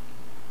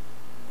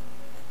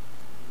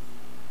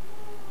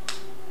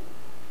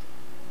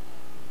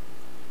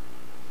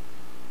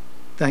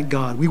 Thank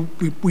God.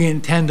 We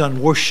intend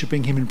on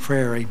worshiping Him in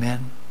prayer.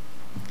 Amen.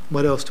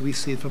 What else do we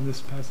see from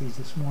this passage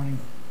this morning?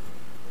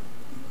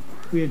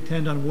 We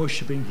intend on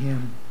worshiping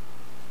Him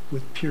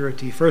with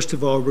purity. First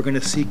of all, we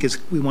want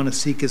to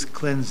seek His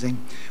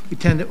cleansing. We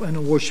tend to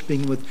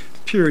worshiping Him with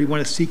purity. We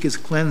want to seek His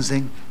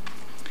cleansing.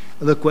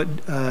 Look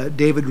what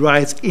David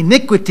writes: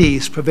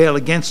 iniquities prevail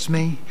against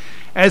me.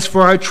 As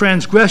for our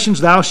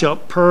transgressions, thou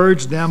shalt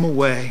purge them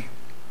away.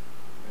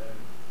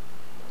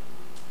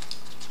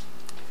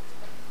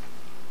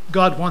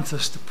 God wants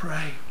us to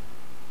pray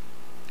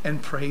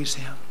and praise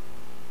Him.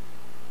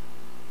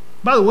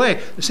 By the way,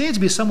 there seems to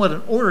be somewhat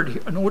an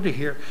order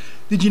here.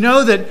 Did you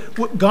know that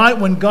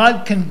when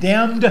God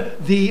condemned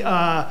the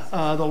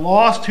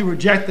lost who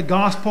reject the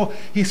gospel,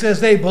 He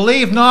says they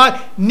believed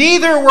not,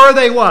 neither were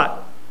they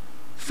what?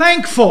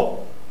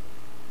 Thankful.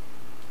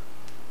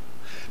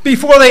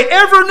 Before they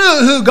ever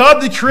knew who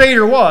God the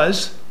Creator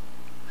was,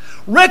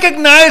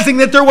 recognizing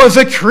that there was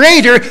a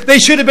Creator, they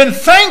should have been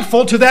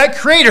thankful to that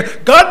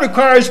Creator. God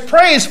requires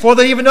praise before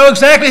they even know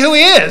exactly who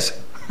He is.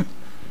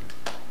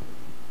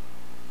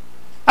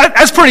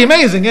 That's pretty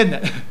amazing, isn't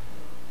it?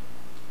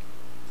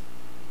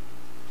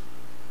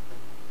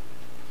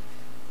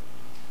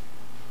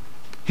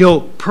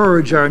 He'll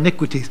purge our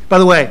iniquities. By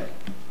the way,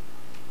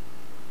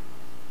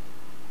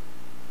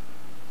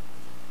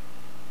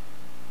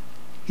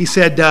 He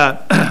said,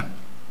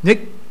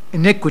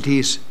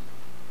 iniquities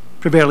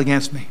prevail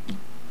against me.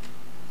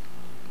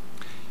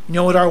 You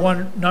know what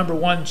our number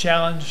one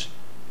challenge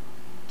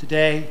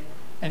today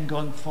and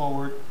going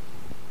forward,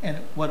 and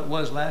what it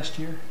was last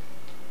year?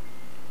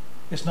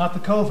 It's not the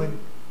COVID.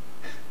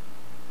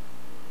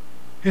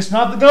 It's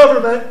not the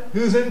government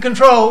who's in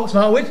control. It's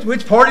not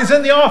which party's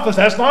in the office.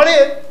 That's not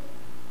it.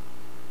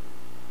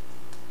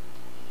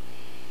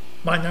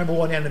 My number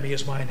one enemy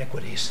is my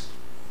iniquities.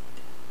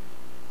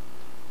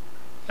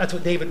 That's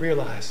what David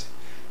realized.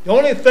 The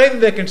only thing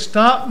that can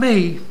stop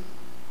me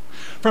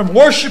from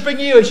worshiping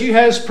you as you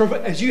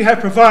have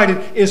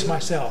provided is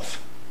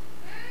myself.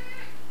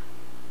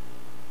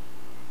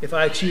 If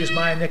I choose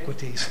my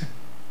iniquities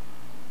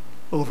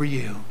over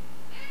you.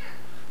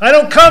 I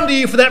don't come to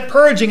you for that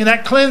purging and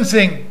that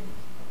cleansing.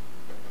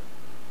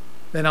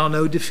 Then I'll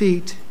know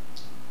defeat.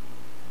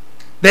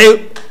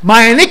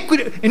 My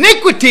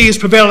iniquities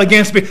prevail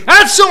against me.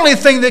 That's the only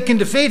thing that can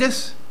defeat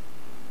us.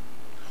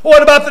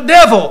 What about the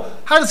devil?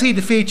 How does he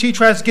defeat you? He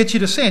tries to get you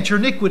to sin. It's your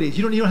iniquities.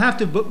 You don't have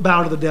to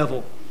bow to the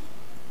devil.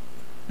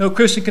 No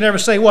Christian can ever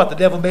say, "What? The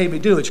devil made me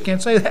do it." You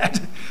can't say that.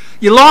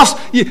 You lost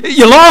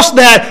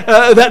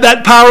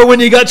that power when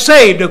you got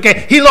saved.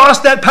 Okay, he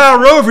lost that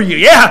power over you.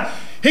 Yeah,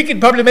 he could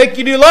probably make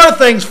you do a lot of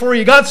things before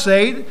you got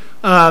saved.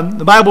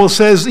 The Bible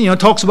says,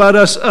 talks about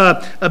us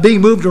being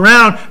moved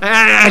around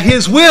at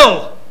his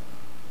will.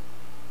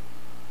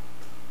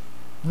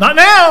 Not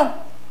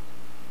now.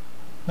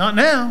 Not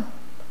now.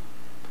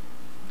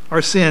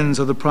 Our sins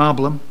are the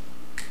problem.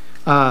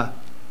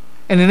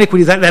 And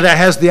iniquity, that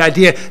has the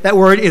idea, that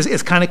word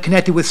is kind of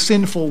connected with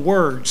sinful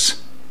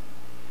words.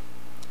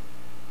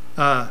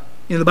 The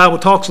Bible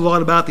talks a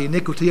lot about the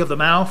iniquity of the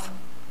mouth.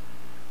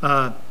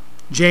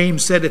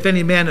 James said, if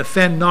any man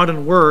offend not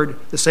in word,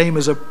 the same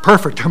as a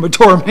perfect or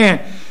mature man.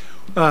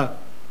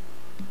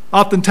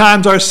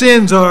 Oftentimes our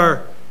sins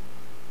are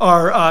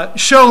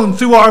shown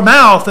through our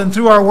mouth and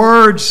through our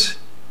words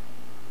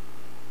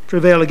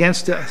prevail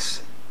against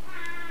us.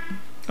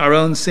 Our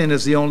own sin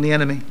is the only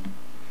enemy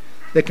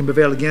that can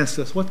prevail against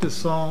us. What does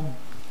Psalm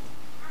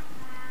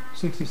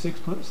 66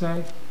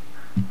 say?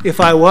 If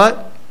I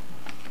what?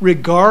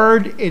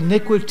 Regard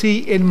iniquity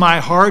in my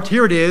heart.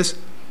 Here it is.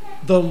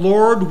 The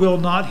Lord will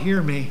not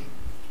hear me.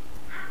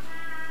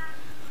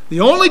 The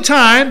only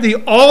time the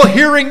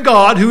all-hearing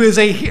God, who is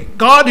a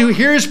God who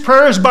hears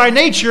prayers by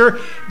nature,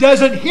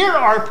 doesn't hear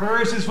our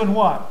prayers is when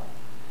what?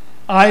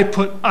 I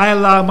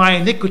allow my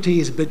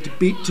iniquities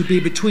to be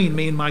between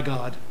me and my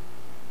God.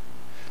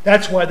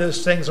 That's why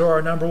those things are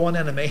our number one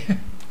enemy. And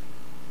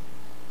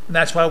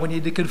that's why we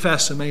need to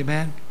confess them,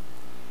 amen?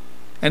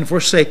 And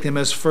forsake them,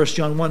 as 1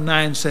 John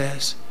 1:9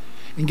 says.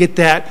 And get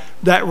that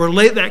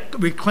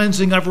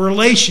cleansing of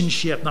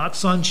relationship, not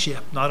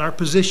sonship, not our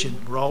position.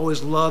 We're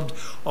always loved,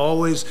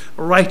 always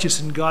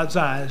righteous in God's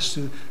eyes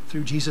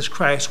through Jesus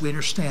Christ. We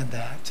understand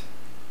that.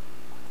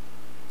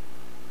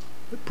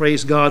 But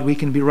praise God, we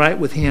can be right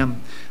with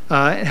Him,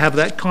 have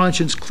that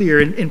conscience clear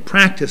in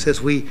practice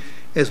as we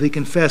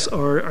confess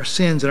our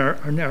sins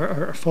and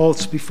our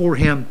faults before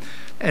Him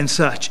and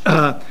such.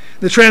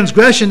 The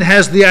transgression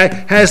has the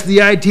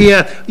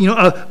idea,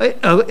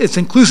 it's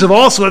inclusive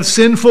also of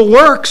sinful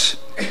works.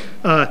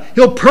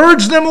 He'll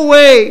purge them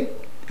away.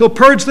 He'll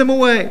purge them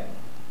away.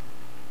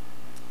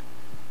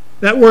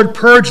 That word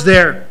 "purge"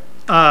 there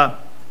has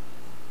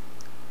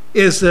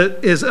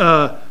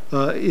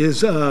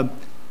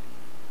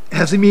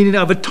the meaning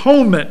of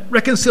atonement,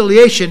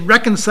 reconciliation,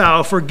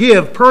 reconcile,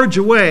 forgive, purge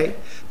away,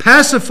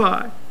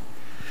 pacify.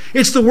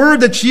 It's the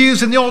word that's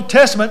used in the Old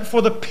Testament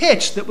for the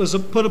pitch that was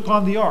put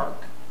upon the ark.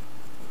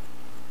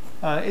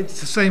 It's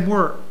the same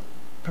word,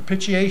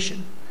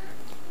 propitiation.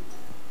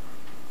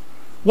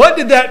 What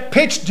did that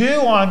pitch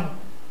do on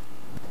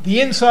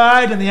the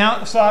inside and the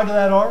outside of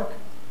that ark?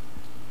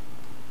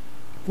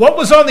 What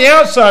was on the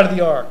outside of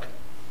the ark?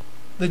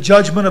 The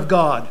judgment of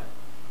God,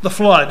 the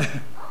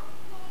flood,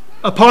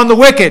 upon the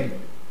wicked.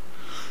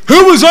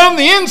 Who was on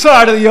the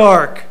inside of the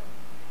ark?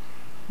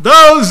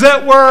 Those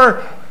that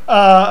were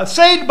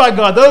saved by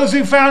God, those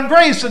who found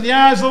grace in the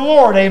eyes of the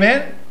Lord,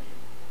 amen?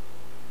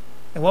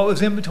 And what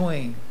was in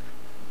between?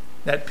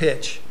 That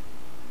pitch.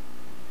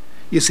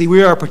 You see,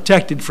 we are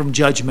protected from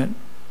judgment.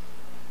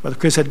 Brother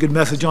Chris had a good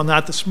message on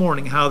that this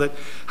morning, how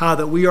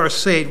that we are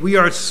saved. We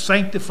are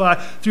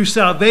sanctified through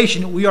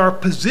salvation. We are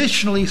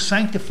positionally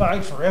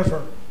sanctified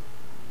forever.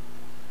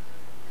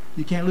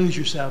 You can't lose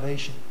your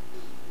salvation.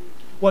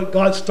 What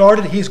God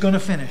started, He's going to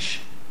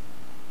finish.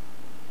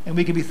 And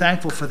we can be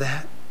thankful for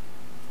that.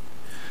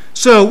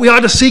 So we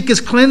ought to seek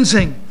His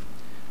cleansing.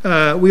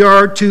 We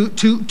are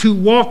to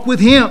walk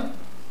with Him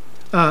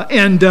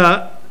and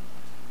to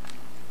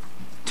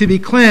be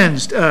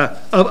cleansed of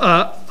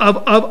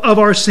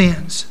our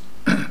sins.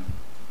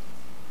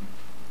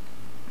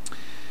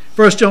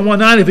 1 John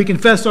 1:9, if we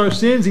confess our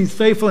sins, He's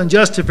faithful and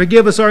just to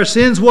forgive us our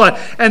sins, what?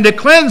 And to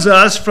cleanse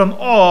us from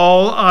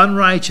all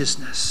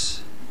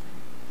unrighteousness.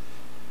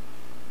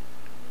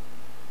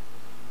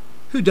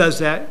 Who does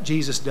that?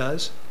 Jesus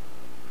does.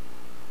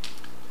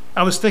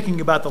 I was thinking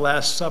about the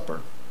Last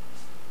Supper.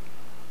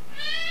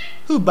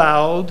 Who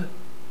bowed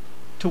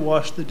to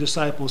wash the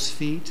disciples'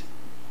 feet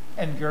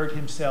and gird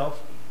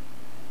Himself?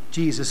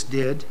 Jesus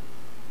did.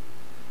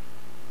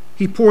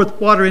 He poured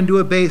water into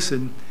a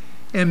basin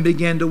and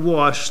began to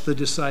wash the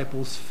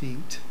disciples'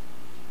 feet.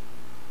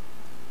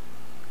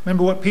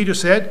 Remember what Peter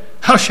said?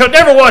 Thou shalt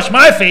never wash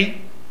my feet.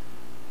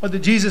 What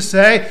did Jesus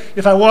say?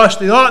 If I wash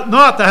thee not,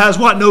 thou hast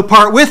what? No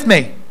part with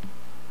me.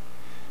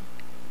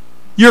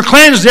 You're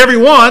cleansed, every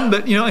one,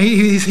 but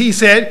he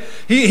said,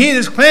 he that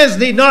is cleansed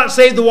need not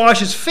save to wash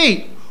his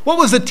feet. What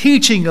was the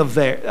teaching of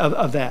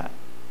that?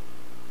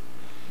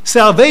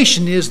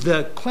 Salvation is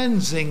the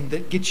cleansing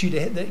that gets you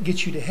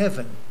to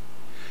heaven.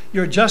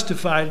 You're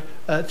justified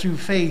through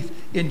faith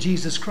in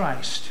Jesus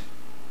Christ.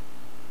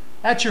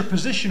 That's your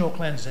positional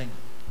cleansing.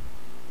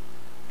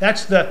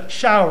 That's the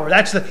shower.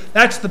 That's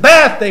the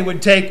bath they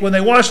would take when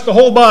they washed the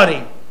whole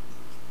body.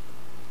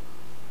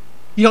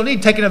 You don't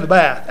need to take another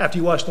bath after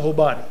you wash the whole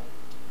body.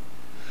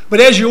 But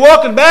as you're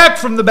walking back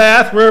from the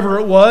bath, wherever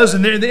it was,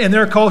 in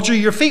their culture,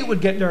 your feet would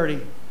get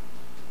dirty.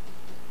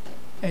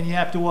 And you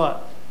have to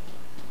what?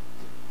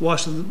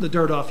 Wash the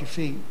dirt off your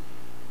feet.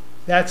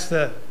 That's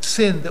the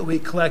sin that we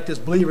collect as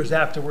believers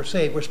after we're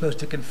saved. We're supposed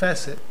to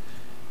confess it.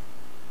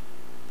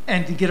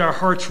 And to get our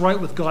hearts right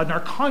with God and our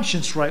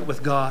conscience right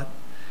with God.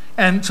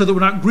 And so that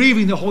we're not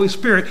grieving the Holy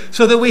Spirit,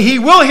 so that He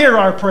will hear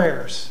our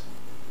prayers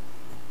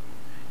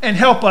and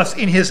help us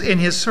in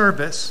His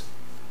service.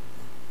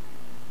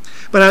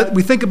 But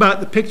we think about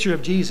the picture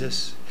of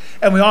Jesus,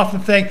 and we often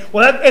think,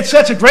 well, it's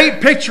such a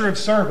great picture of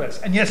service.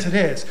 And yes, it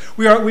is.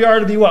 We are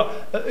to be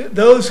what?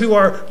 Those who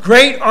are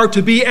great are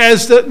to be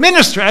as the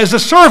minister, as the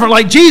servant,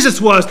 like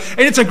Jesus was.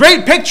 And it's a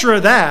great picture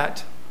of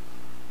that.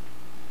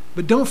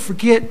 But don't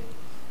forget,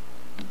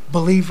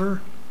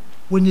 believer,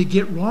 when you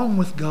get wrong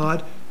with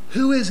God,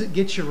 who is it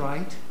gets you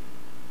right?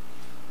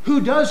 Who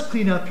does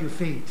clean up your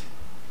feet?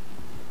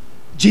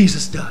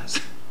 Jesus does.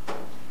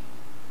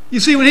 You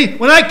see,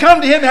 when I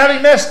come to him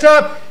having messed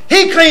up,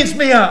 he cleans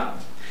me up.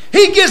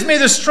 He gives me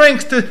the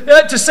strength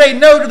to say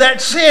no to that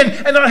sin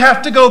and not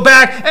have to go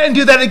back and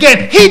do that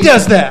again. He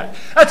does that.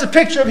 That's a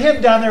picture of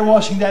him down there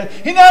washing that.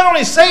 He not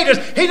only saved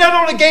us, he not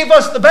only gave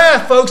us the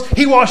bath, folks,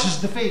 he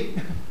washes the feet.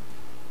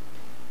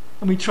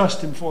 And we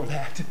trust him for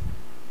that.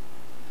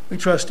 We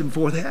trust him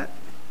for that.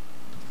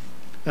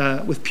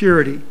 With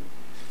purity.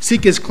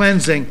 Seek his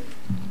cleansing.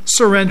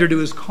 Surrender to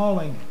his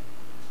calling.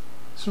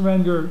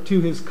 Surrender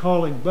to his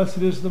calling. Blessed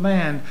is the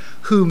man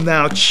whom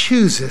thou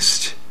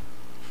choosest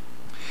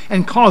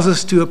and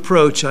causest to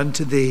approach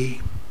unto thee.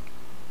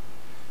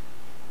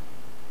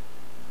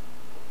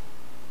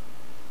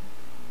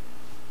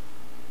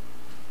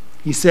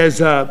 He says,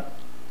 that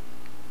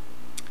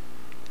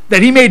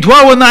he may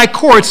dwell in thy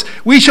courts,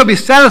 we shall be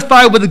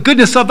satisfied with the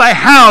goodness of thy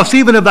house,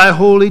 even of thy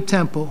holy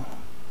temple.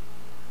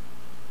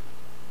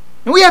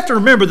 And we have to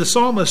remember the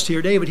psalmist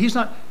here, David, he's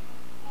not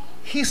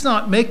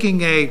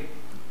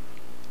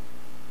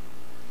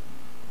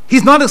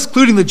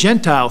excluding the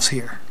Gentiles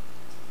here.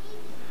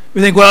 We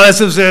think, well, this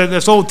is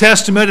this Old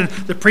Testament and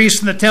the priests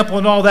in the temple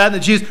and all that. And the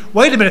Jews.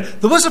 Wait a minute.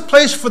 There was a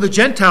place for the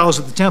Gentiles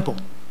at the temple.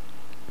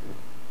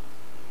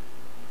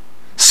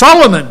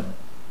 Solomon,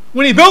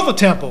 when he built the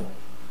temple,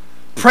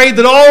 prayed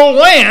that all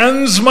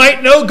lands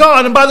might know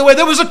God. And by the way,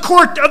 there was a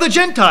court of the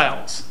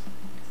Gentiles.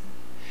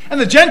 And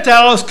the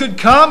Gentiles could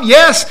come,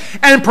 yes,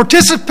 and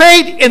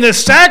participate in the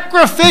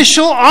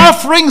sacrificial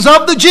offerings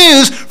of the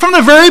Jews from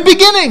the very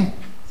beginning.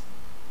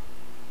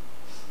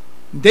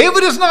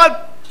 David is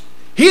not,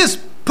 he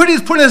is putting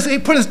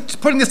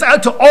this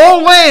out to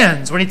all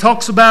lands when he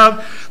talks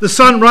about the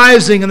sun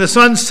rising and the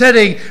sun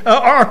setting.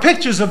 Are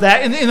pictures of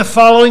that in the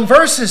following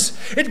verses.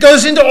 It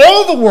goes into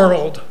all the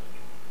world.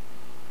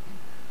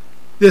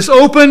 This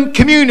open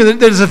communion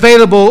that is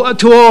available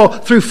to all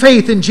through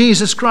faith in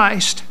Jesus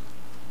Christ.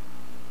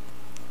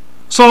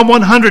 Psalm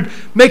 100,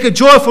 make a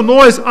joyful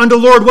noise unto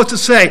the Lord. What's it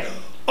say?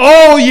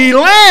 All ye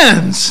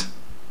lands,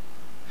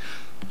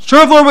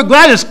 serve the Lord with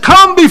gladness.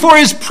 Come before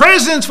his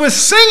presence with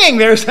singing.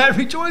 There's that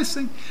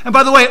rejoicing. And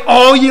by the way,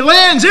 all ye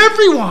lands,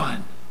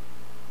 everyone.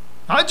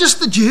 Not just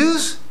the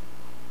Jews.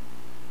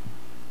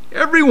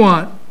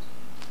 Everyone.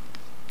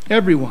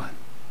 Everyone.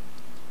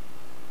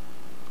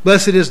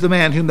 Blessed is the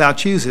man whom thou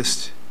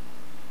choosest.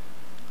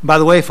 By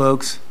the way,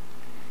 folks,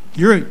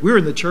 we're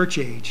in the church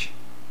age.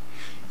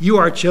 You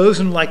are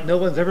chosen like no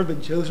one's ever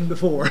been chosen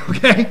before,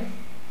 okay?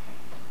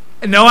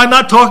 And no, I'm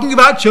not talking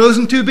about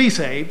chosen to be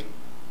saved.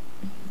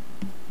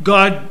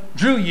 God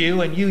drew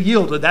you and you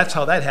yielded. That's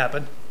how that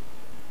happened.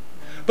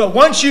 But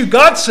once you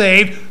got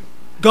saved,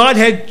 God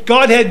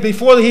had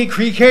before he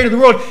created the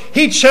world,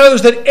 he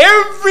chose that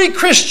every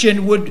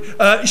Christian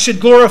should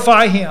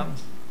glorify him.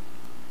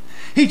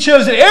 He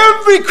chose that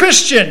every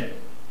Christian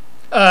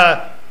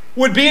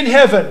would be in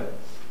heaven.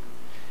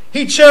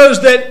 He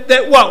chose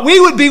that what? We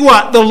would be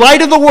what? The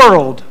light of the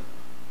world.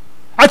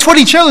 That's what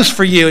he chose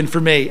for you and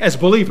for me as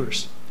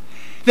believers.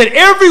 That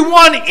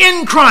everyone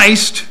in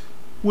Christ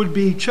would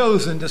be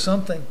chosen to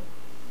something.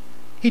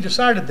 He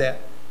decided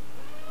that.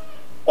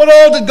 What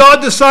all did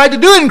God decide to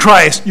do in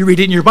Christ? You read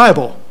it in your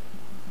Bible.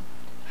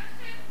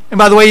 And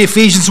by the way,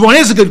 Ephesians 1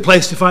 is a good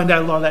place to find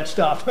out a lot of that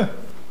stuff. But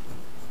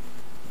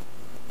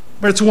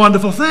it's a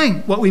wonderful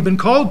thing, what we've been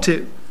called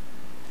to.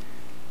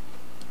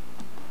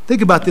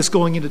 Think about this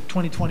going into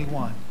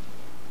 2021.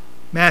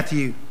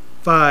 Matthew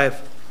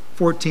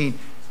 5:14.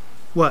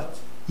 What?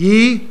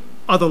 Ye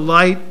are the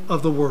light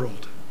of the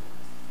world.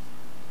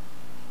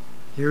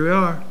 Here we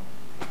are.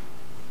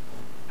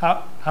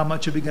 How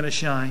much are we going to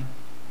shine?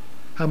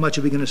 How much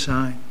are we going to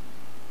shine?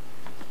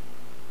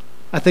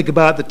 I think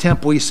about the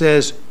temple. He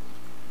says,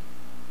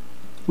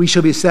 we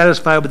shall be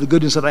satisfied with the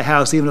goodness of thy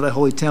house, even of thy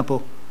holy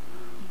temple.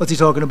 What's he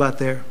talking about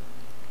there?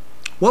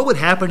 What would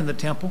happen in the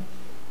temple?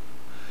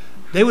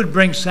 They would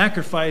bring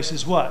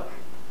sacrifices, what?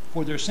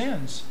 For their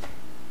sins.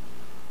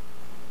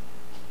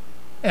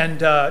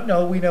 And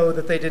no, we know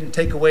that they didn't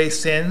take away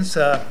sins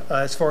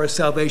as far as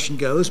salvation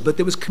goes, but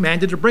it was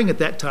commanded to bring at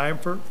that time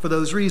for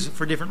those reasons,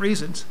 for different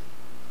reasons.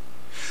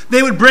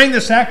 They would bring the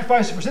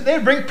sacrifice for sin. They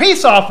would bring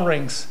peace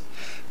offerings.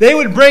 They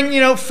would bring,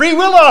 free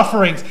will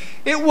offerings.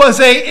 It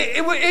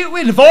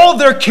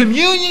involved their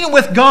communion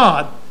with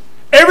God.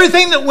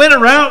 Everything that what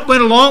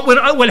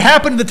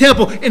happened in the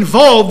temple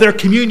involved their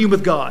communion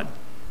with God.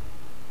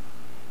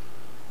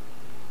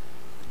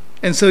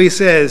 And so he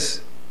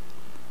says,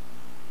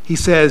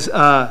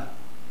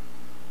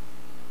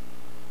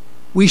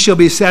 we shall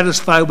be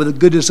satisfied with the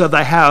goodness of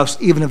thy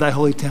house, even of thy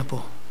holy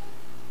temple.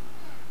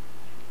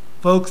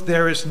 Folks,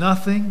 there is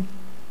nothing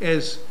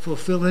as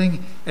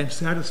fulfilling and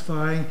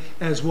satisfying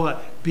as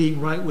what? Being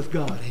right with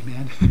God.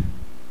 Amen.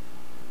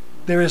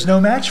 There is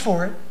no match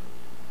for it.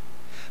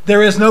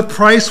 There is no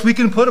price we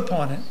can put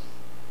upon it.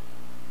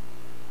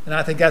 And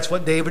I think that's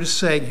what David is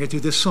saying here through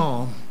this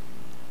psalm.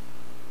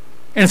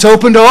 And it's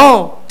open to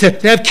all to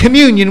have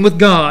communion with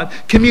God.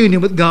 Communion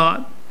with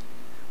God.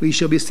 We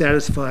shall be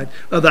satisfied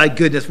of thy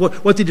goodness.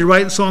 What did he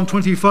write in Psalm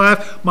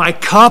 25? My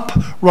cup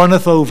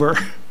runneth over.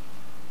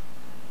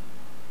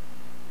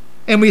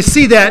 And we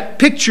see that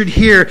pictured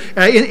here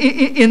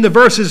in the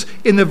verses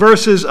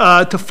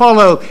to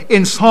follow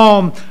in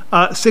Psalm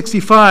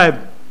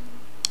 65.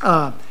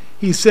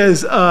 He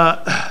says,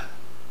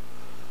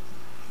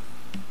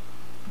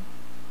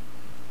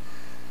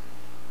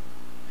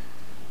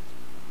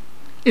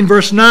 in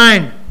verse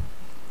 9,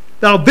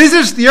 thou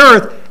visitest the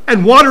earth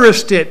and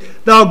waterest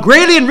it. Thou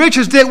greatly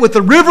enrichest it with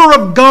the river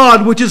of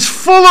God, which is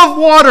full of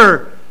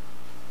water.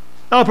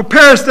 Thou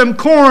preparest them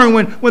corn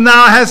when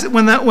thou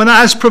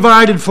hast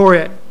provided for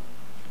it.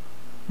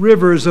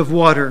 Rivers of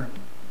water.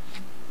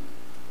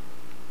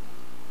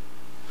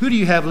 Who do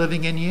you have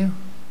living in you?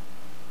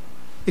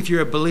 If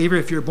you're a believer,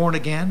 if you're born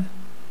again,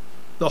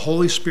 the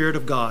Holy Spirit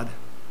of God.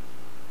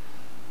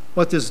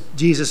 What does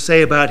Jesus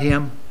say about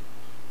him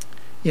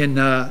in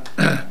John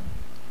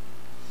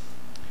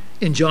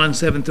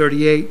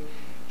 7:38?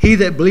 He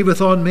that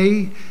believeth on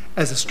me,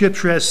 as the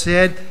Scripture has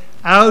said,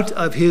 out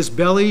of his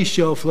belly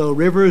shall flow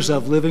rivers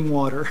of living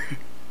water.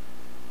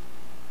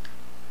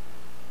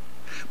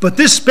 But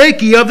this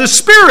spake he of the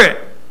Spirit,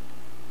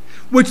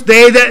 which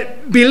they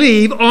that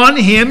believe on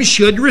him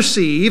should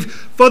receive,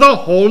 for the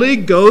Holy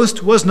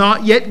Ghost was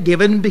not yet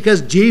given,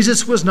 because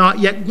Jesus was not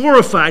yet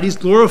glorified. He's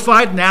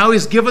glorified now.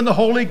 He's given the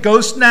Holy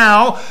Ghost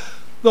now.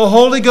 The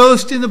Holy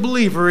Ghost in the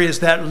believer is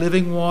that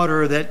living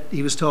water that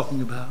he was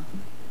talking about.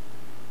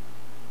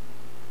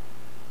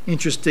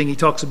 Interesting, he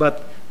talks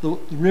about the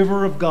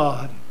river of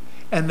God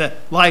and the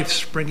life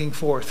springing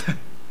forth.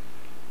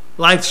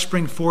 Life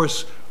spring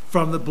forth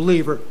from the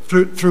believer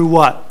through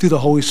what? Through the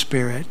Holy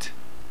Spirit.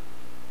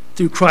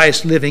 Through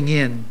Christ living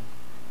in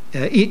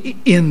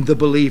the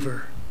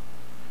believer.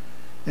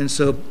 And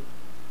so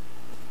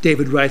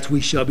David writes,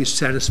 we shall be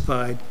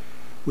satisfied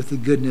with the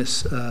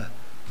goodness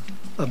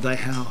of thy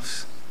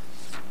house.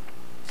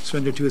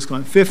 Surrender to his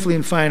command. Fifthly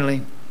and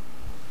finally,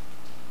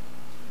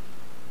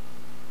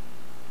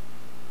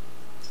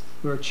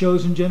 we're a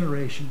chosen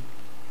generation.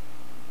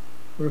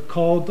 We're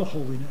called to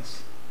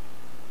holiness.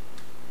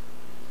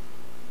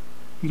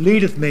 He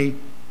leadeth me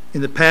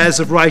in the paths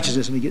of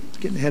righteousness. Let me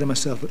getting ahead of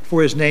myself, but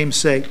for his name's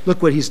sake.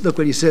 Look what he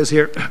says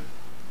here.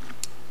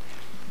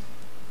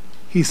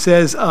 He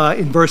says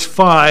in verse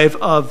 5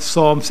 of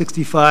Psalm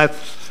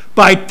 65,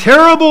 by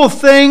terrible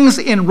things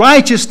in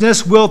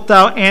righteousness wilt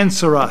thou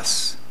answer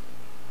us.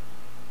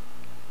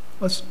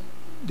 What's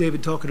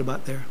David talking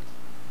about there?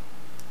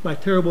 By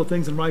terrible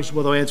things in righteousness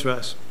wilt thou answer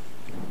us.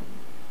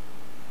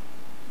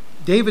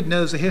 David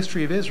knows the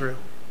history of Israel.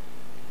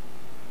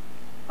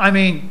 I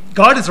mean,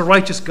 God is a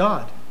righteous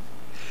God.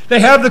 They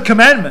have the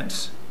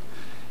commandments.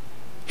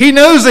 He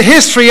knows the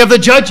history of the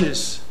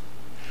judges.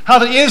 How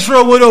that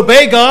Israel would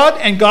obey God,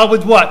 and God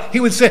would what?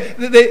 He would say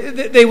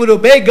they would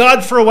obey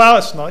God for a while.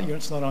 It's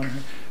not on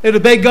here. They'd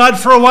obey God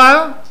for a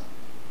while.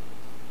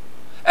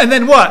 And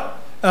then what?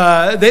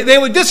 They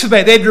would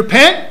disobey. They'd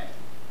repent.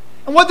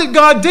 And what did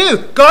God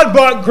do? God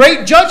brought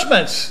great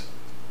judgments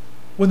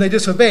when they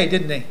disobeyed,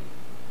 didn't he?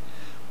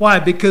 Why?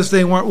 Because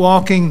they weren't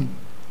walking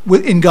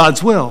in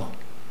God's will.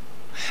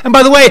 And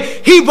by the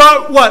way, he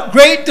brought what?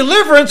 Great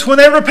deliverance when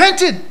they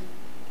repented.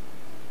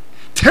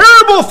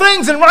 Terrible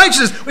things in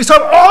righteousness. We saw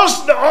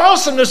the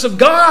awesomeness of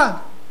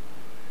God.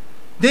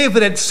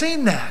 David had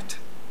seen that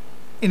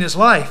in his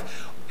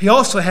life. He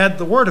also had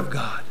the Word of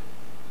God.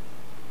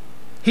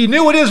 He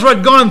knew what Israel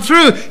had gone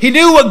through. He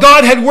knew what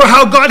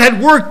how God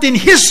had worked in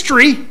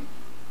history.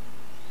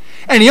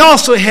 And he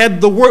also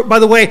had the Word. By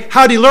the way,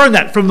 how did he learn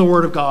that? From the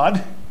Word of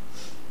God.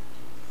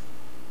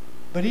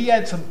 But he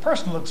had some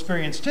personal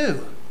experience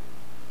too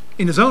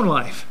in his own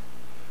life.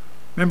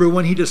 Remember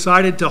when he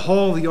decided to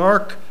haul the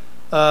ark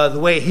the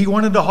way he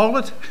wanted to haul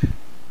it?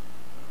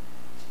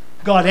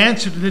 God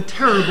answered in a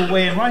terrible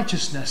way in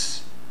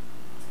righteousness.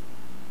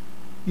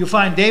 You'll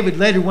find David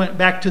later went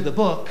back to the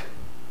book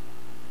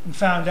and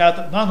found out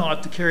that none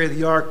ought to carry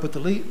the ark but the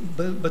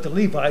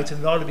Levites,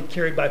 and it ought to be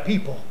carried by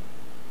people.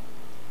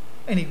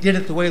 And he did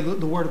it the way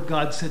the Word of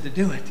God said to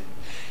do it.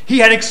 He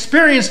had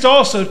experienced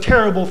also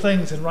terrible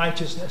things in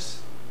righteousness.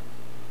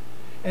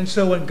 And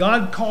so when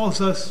God calls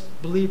us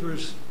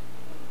believers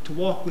to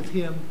walk with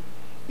him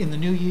in the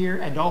new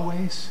year and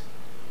always,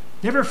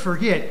 never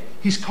forget,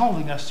 he's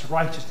calling us to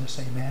righteousness,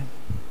 amen.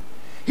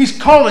 He's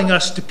calling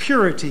us to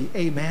purity,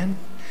 amen.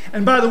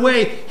 And by the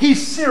way,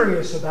 he's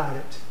serious about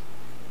it.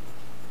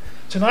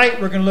 Tonight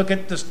we're going to look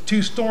at the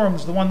two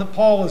storms, the one that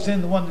Paul was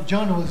in, the one that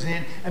Jonah was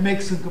in, and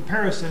make some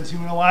comparisons. You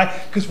know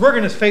why? Because we're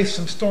going to face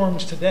some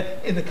storms today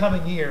in the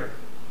coming year.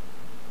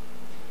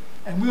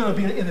 And we're going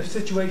to be in the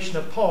situation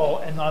of Paul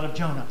and not of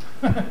Jonah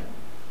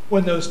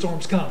when those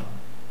storms come.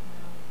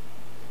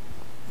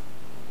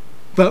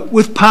 But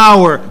with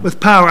power,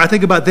 I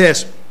think about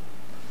this.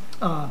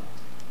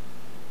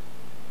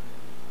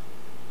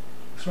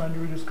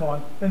 Surrender is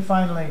calling. Then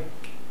finally,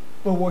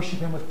 we'll worship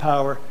him with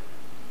power.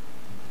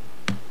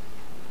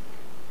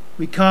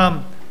 We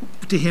come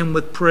to him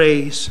with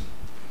praise.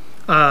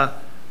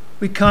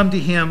 We come to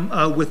him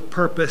with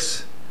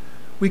purpose.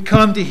 we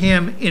come to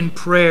him in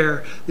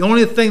prayer. The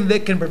only thing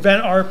that can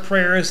prevent our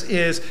prayers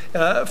is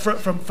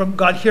from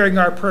God hearing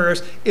our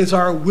prayers is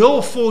our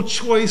willful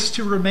choice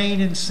to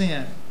remain in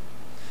sin.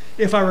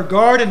 If I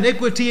regard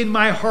iniquity in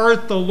my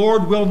heart, the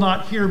Lord will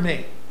not hear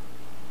me.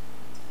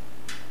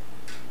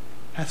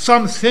 Have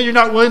some sin you're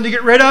not willing to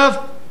get rid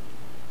of,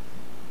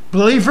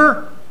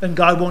 believer, then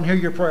God won't hear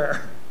your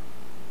prayer.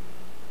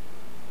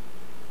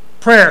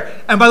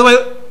 Prayer. And by the way,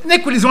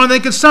 iniquity is the only thing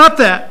that can stop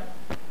that.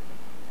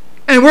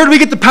 And where do we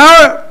get the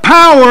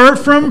power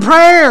from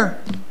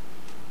prayer?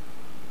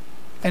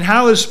 And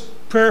how is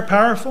prayer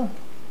powerful?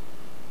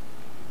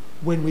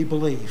 When we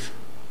believe.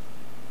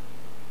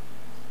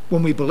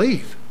 When we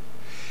believe.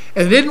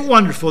 And isn't it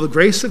wonderful, the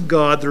grace of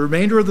God, the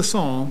remainder of the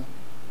psalm,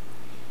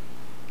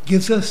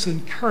 gives us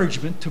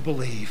encouragement to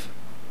believe.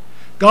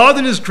 God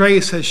in his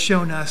grace has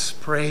shown us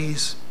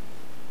praise.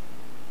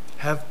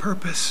 Have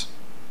purpose.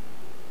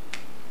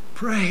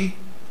 Pray.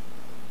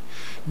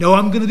 No,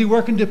 I'm going to be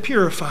working to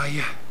purify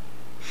you.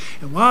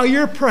 And while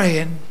you're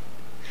praying,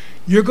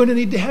 you're going to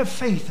need to have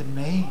faith in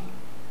me.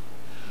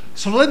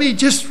 So let me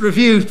just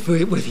review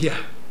with you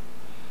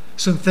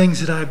some things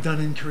that I've done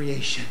in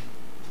creation,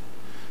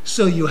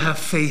 so you have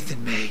faith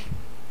in me.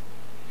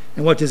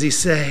 And what does he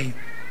say?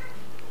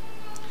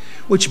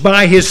 Which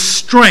by his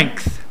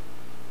strength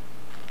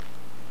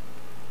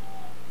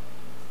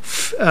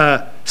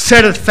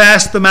setteth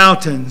fast the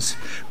mountains,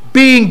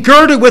 being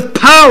girded with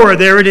power,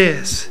 there it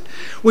is,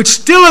 which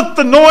stilleth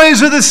the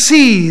noise of the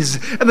seas,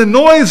 and the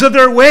noise of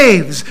their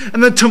waves,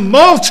 and the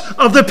tumult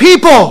of the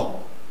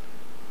people.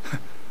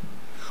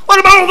 What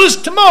about all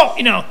this tumult?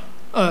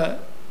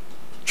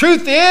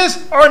 Truth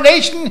is, our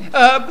nation,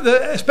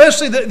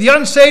 especially the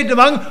unsaved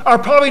among, are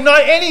probably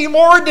not any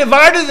more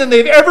divided than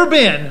they've ever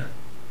been.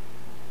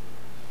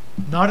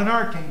 Not in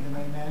our kingdom,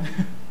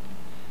 amen.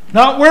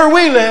 Not where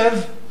we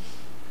live.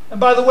 And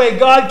by the way,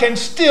 God can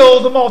still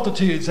the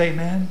multitudes,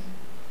 amen.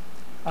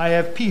 I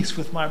have peace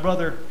with my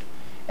brother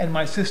and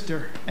my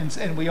sister,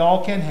 and we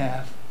all can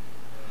have.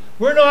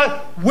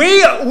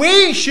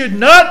 We should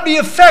not be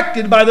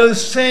affected by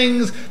those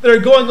things that are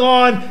going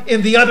on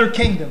in the other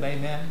kingdom,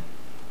 amen.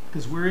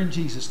 Because we're in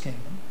Jesus'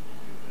 kingdom.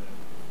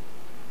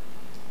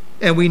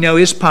 And we know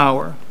his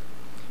power.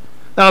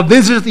 Thou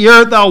visitest the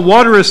earth, thou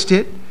waterest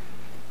it.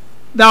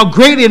 Thou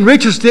greatly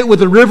enrichest it with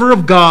the river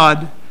of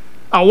God.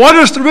 Thou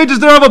waterest the ridges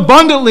thereof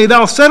abundantly.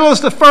 Thou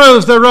settlest the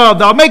furrows thereof.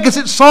 Thou makest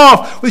it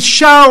soft with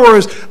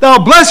showers. Thou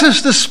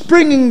blessest the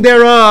springing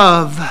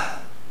thereof.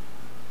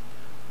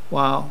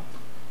 Wow.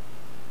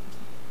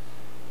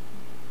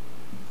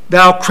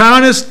 Thou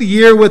crownest the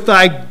year with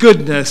thy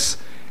goodness,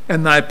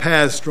 and thy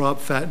paths drop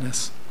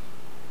fatness.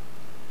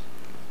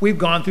 We've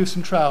gone through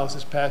some trials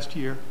this past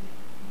year.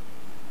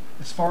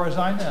 As far as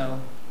I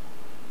know,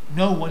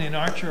 no one in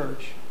our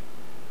church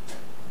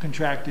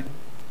contracted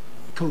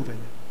COVID.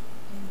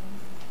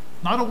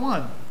 Not a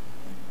one.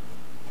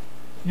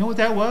 You know what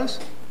that was?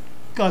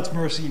 God's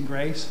mercy and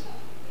grace.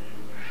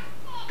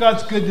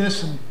 God's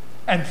goodness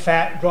and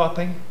fat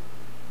dropping.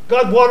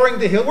 God watering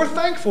the hill. We're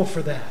thankful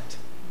for that.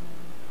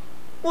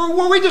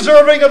 Were we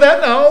deserving of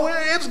that? No.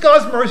 It's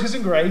God's mercies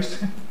and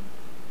grace.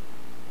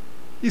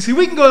 You see,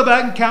 we can go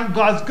back and count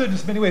God's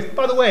goodness in many ways.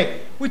 By the way,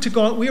 we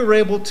were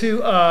able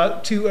to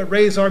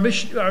raise our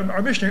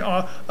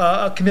missionary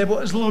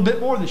commitment a little bit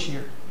more this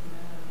year.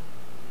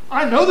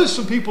 I know there's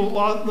some people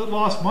that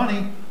lost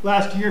money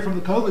last year from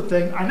the COVID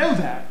thing. I know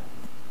that.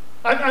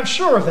 I'm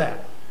sure of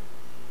that.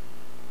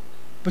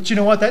 But you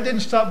know what? That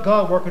didn't stop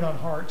God working on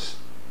hearts.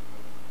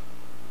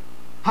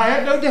 I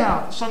have no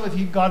doubt some of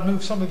you, God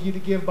moved some of you to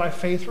give by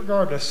faith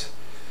regardless,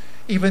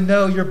 even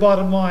though your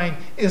bottom line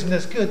isn't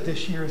as good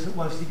this year as it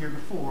was the year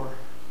before.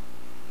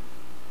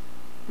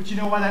 But you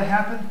know why that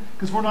happened?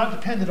 Because we're not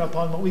dependent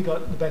upon what we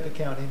got in the bank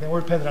account. Amen.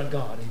 We're dependent on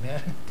God.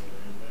 Amen.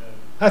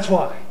 That's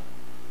why.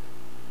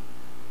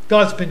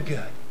 God's been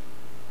good.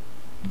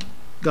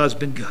 God's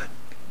been good.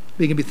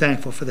 We can be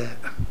thankful for that.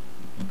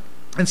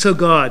 And so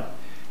God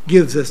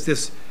gives us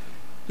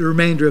the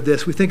remainder of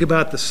this. We think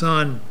about the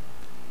sun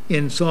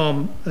in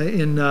Psalm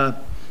in the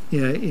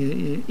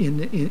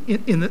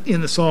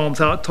Psalms,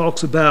 how it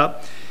talks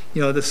about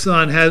the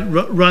sun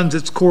runs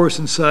its course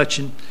and such,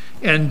 and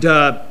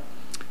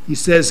he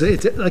says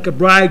it's like a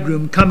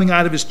bridegroom coming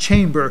out of his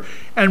chamber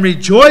and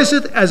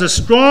rejoiceth as a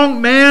strong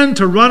man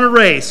to run a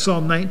race.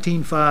 Psalm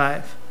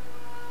 19:5.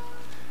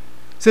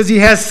 Says he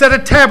has set a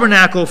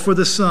tabernacle for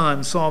the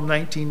sun. Psalm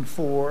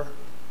 19:4.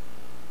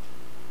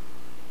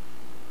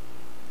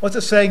 What's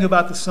it saying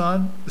about the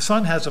sun? The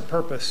sun has a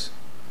purpose.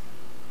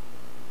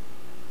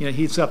 It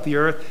heats up the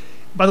earth.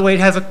 By the way, it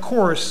has a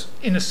course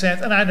in a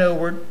sense, and I know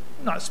we're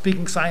not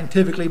speaking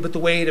scientifically, but the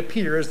way it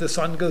appears, the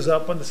sun goes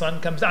up when the sun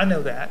comes down. I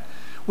know that.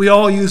 We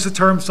all use the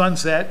term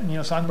sunset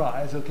and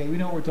sunrise. Okay, we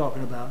know what we're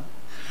talking about.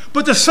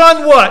 But the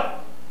sun,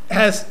 what?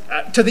 Has,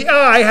 to the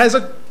eye, has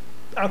a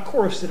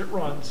course that it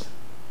runs.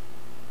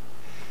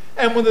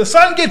 And when the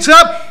sun gets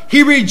up,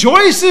 he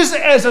rejoices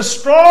as a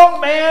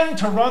strong man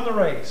to run the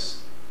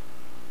race.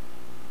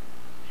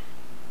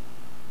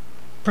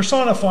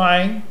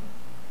 Personifying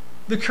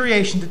the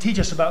creation to teach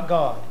us about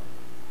God.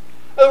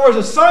 In other words,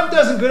 the sun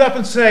doesn't get up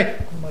and say,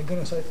 oh my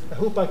goodness, I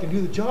hope I can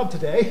do the job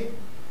today.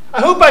 I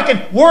hope I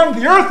can warm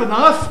the earth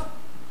enough.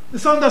 The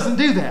sun doesn't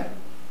do that.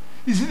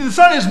 You see, the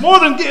sun is more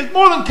than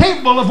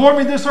capable of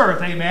warming this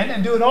earth, amen,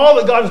 and doing all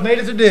that God has made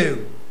it to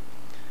do.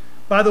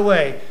 By the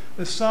way,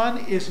 the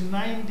sun is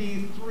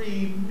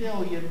 93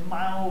 million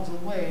miles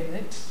away, and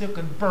it still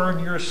can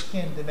burn your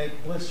skin to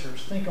make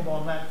blisters. Think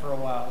on that for a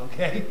while,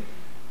 okay?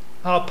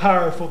 How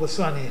powerful the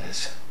sun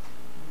is.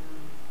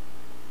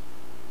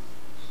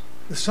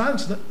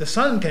 The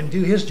sun can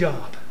do his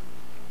job.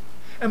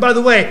 And by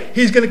the way,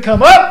 he's going to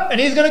come up and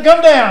he's going to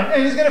come down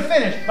and he's going to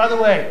finish. By the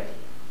way,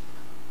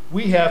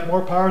 we have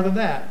more power than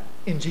that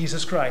in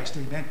Jesus Christ.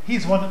 Amen.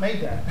 He's the one that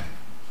made that.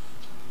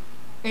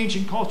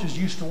 Ancient cultures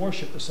used to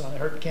worship the sun. I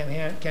heard Ken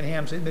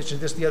Ham mention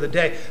this the other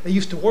day. They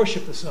used to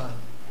worship the sun.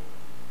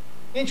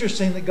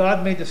 Interesting that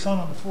God made the sun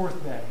on the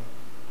fourth day.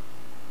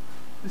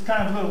 It's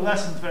kind of a little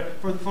lesson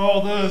for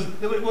all those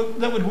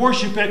that would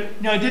worship it.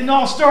 You know, it didn't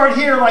all start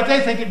here like they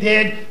think it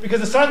did,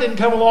 because the sun didn't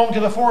come along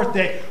till the fourth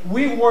day.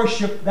 We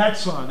worship that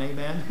sun,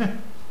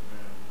 amen?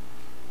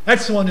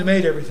 That's the one who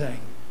made everything.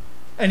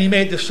 And he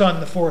made the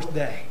sun the fourth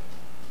day.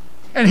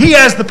 And he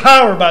has the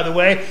power, by the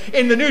way.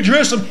 In the New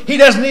Jerusalem, he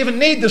doesn't even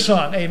need the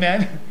sun,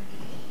 amen?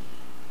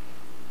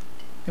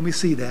 And we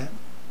see that.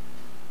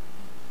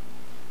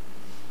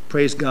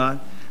 Praise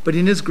God. But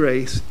in his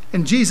grace,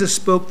 and Jesus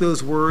spoke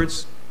those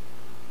words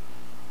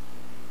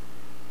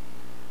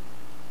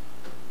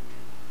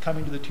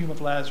coming to the tomb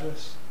of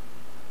Lazarus.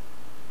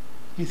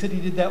 He said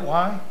he did that.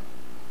 Why?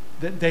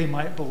 That they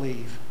might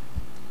believe.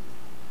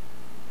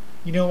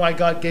 You know why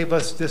God gave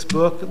us this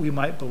book? That we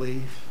might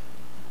believe.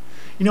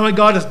 You know why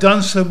God has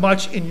done so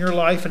much in your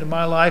life and in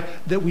my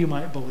life? That we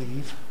might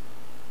believe.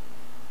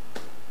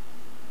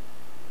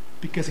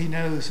 Because he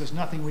knows there's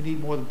nothing we need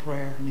more than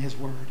prayer and his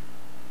word.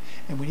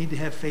 And we need to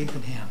have faith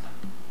in him.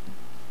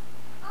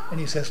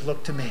 And he says,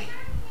 look to me.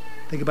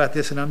 Think about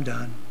this and I'm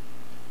done.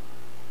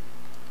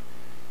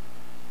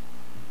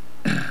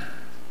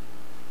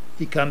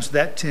 He comes to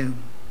that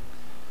tomb.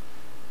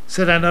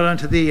 Said I not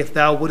unto thee, if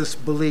thou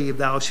wouldest believe,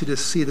 thou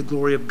shouldest see the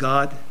glory of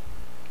God?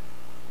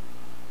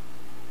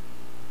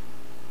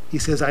 He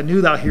says, I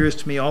knew thou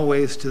hearest me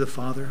always to the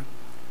Father.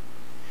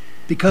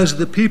 Because of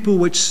the people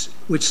which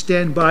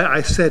stand by,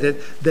 I said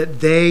it, that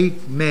they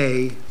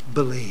may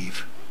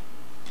believe.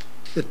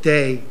 That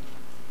they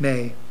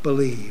may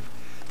believe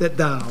that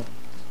thou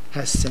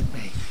hast sent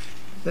me.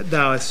 That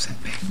thou hast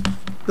sent me.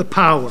 The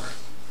power.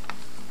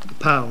 The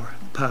power.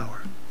 The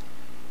power.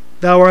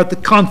 Thou art the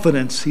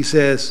confidence, he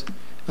says,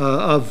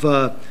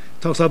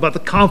 talks about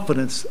the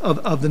confidence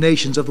of the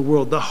nations of the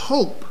world, the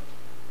hope.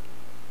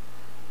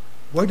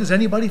 Where does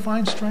anybody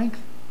find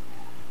strength?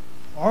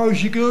 Far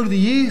as you go to the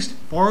east,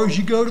 far as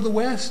you go to the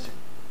west.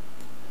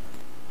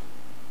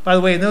 By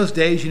the way, in those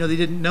days, they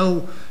didn't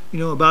know,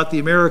 about the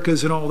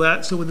Americas and all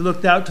that, so when they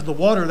looked out to the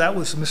water, that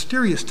was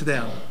mysterious to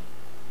them.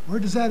 Where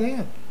does that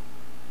end?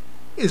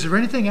 Is there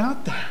anything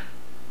out there?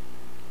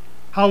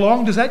 How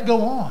long does that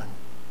go on?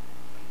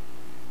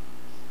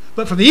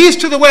 But from the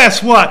east to the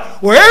west, what?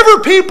 Wherever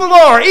people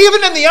are,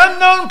 even in the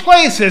unknown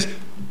places,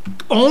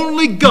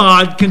 only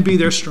God can be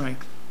their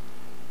strength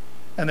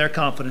and their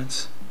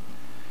confidence.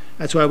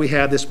 That's why we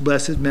have this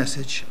blessed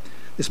message.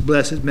 This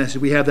blessed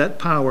message. We have that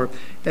power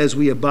as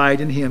we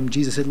abide in him.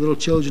 Jesus said, little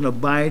children,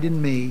 abide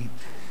in me.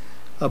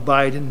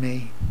 Abide in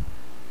me.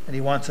 And he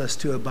wants us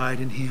to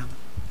abide in him.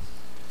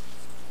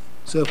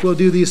 So if we'll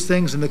do these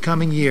things in the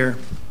coming year,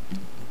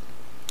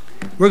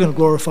 we're going to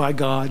glorify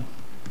God.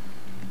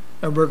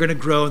 And we're going to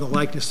grow in the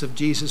likeness of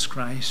Jesus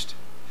Christ.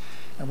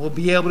 And we'll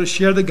be able to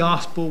share the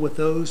gospel with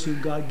those who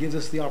God gives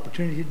us the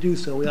opportunity to do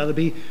so. We ought to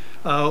be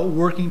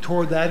working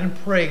toward that and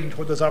praying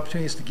toward those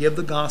opportunities to give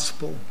the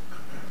gospel.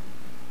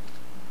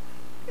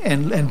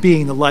 And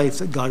being the life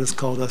that God has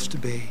called us to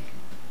be.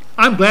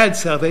 I'm glad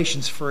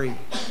salvation's free.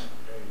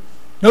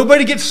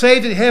 Nobody gets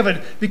saved in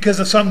heaven because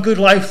of some good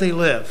life they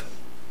live.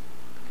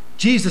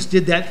 Jesus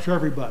did that for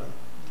everybody.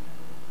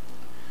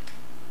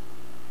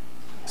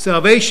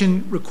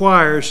 Salvation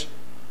requires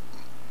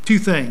two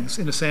things,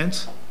 in a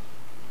sense.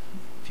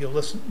 If you'll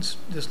listen,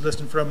 just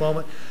listen for a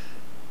moment.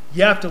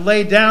 You have to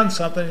lay down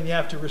something and you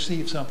have to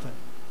receive something.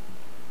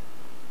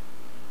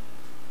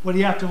 What do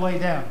you have to lay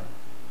down?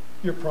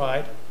 Your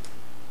pride.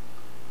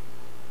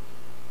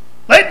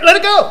 Let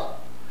it go.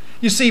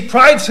 You see,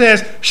 pride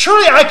says,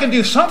 surely I can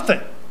do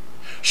something.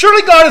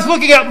 Surely God is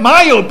looking at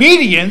my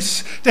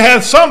obedience to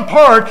have some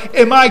part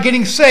in my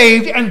getting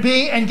saved and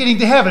getting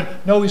to heaven.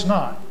 No, he's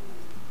not.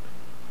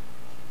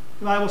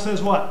 The Bible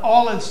says what?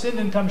 All have sinned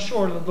and come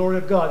short of the glory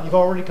of God. You've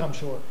already come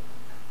short.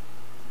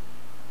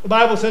 The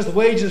Bible says the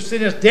wages of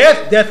sin is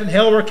death. Death and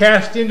hell were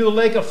cast into a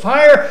lake of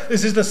fire.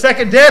 This is the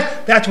second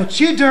death. That's what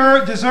you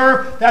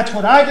deserve. That's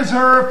what I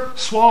deserve.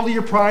 Swallow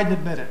your pride and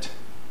admit it.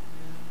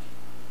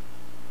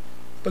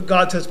 But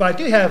God says, but I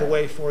do have a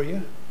way for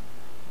you.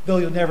 Though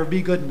you'll never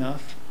be good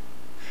enough.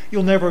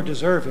 You'll never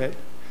deserve it.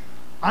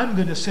 I'm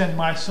going to send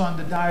my son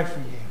to die for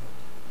you.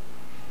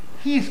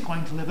 He's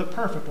going to live a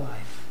perfect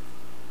life.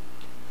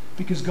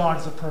 because God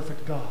is a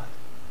perfect God.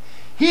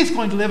 He's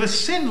going to live a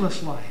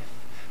sinless life.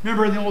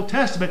 Remember in the Old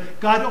Testament,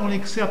 God only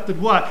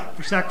accepted what?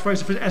 For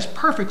sacrifices as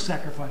perfect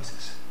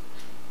sacrifices.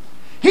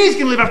 He's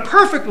going to live a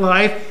perfect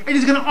life, and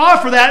he's going to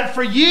offer that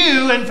for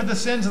you and for the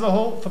sins of the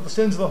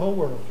whole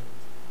world.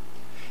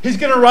 He's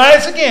going to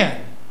rise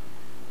again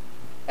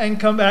and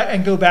come back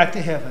and go back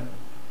to heaven.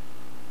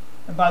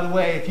 And by the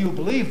way, if you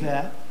believe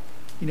that,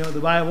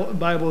 the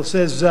Bible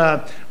says,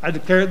 I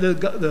declare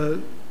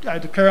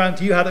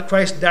unto you how that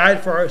Christ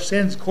died for our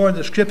sins according to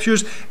the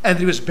Scriptures, and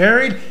he was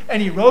buried,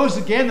 and he rose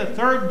again the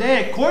third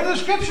day according to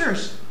the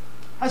Scriptures.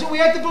 That's what we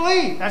have to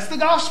believe. That's the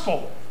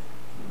gospel.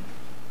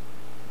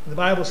 And the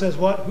Bible says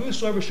what?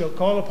 Whosoever shall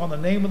call upon the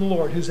name of the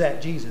Lord, who's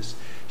that? Jesus,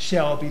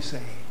 shall be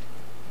saved.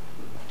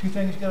 Two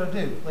things you've got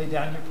to do. Lay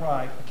down your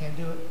pride. I can't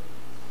do it.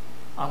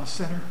 I'm a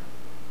sinner.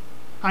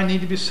 I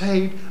need to be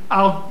saved.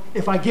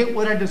 If I get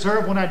what I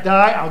deserve when I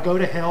die, I'll go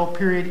to hell,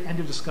 period, end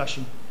of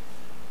discussion.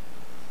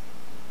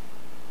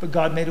 But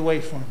God made a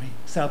way for me.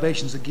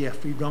 Salvation's a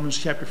gift. Read Romans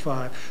chapter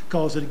 5.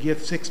 Calls it a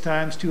gift 6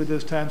 times. 2 of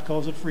those times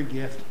calls it a free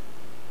gift.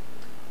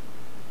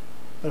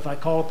 But if I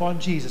call upon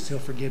Jesus, he'll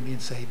forgive me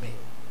and save me.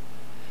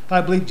 If I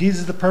believe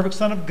Jesus is the perfect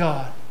Son of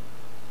God,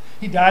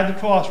 he died on the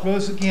cross,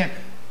 rose again,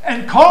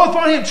 and call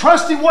upon him,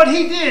 trust in what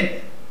he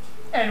did,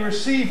 and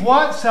receive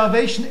what?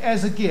 Salvation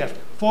as a gift.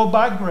 For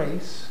by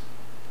grace,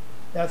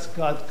 that's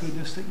God's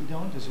goodness that you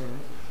don't deserve.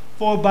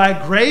 For by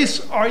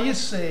grace are you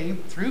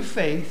saved through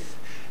faith,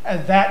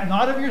 and that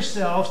not of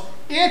yourselves.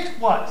 It,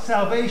 what?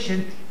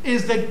 Salvation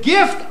is the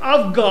gift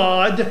of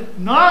God,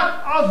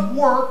 not of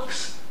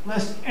works,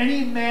 lest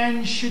any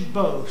man should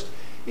boast.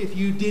 If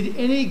you did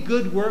any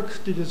good works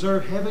to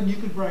deserve heaven, you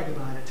could brag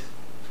about it.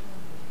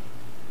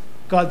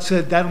 God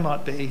said, that'll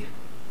not be.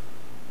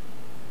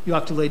 You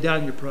have to lay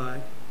down your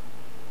pride.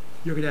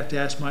 You're going to have to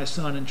ask my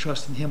Son and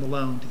trust in him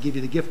alone to give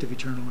you the gift of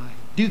eternal life.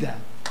 Do that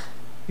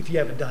if you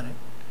haven't done it.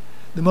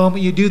 The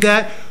moment you do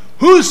that,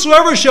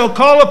 whosoever shall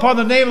call upon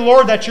the name of the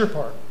Lord, that's your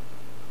part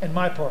and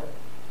my part.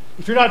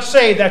 If you're not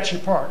saved, that's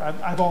your part.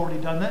 I've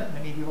already done that.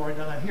 Many of you have already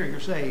done that here. You're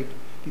saved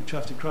if you've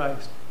trusted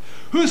Christ.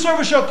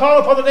 Whosoever shall call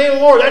upon the name of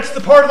the Lord, that's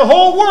the part of the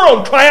whole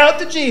world. Cry out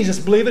to Jesus.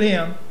 Believe in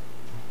him.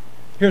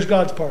 Here's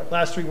God's part.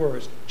 Last 3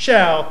 words.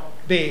 Shall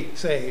be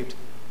saved.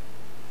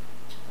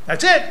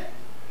 That's it.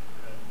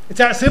 It's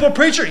that simple,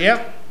 preacher.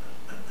 Yep.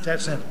 It's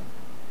that simple.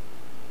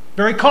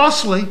 Very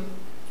costly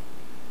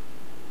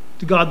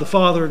to God the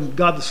Father and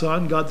God the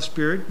Son, God the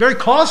Spirit. Very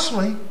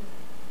costly,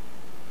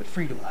 but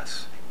free to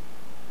us.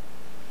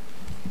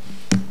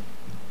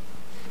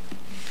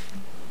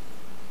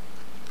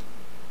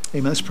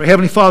 Amen. Let's pray.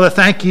 Heavenly Father, I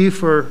thank you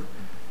for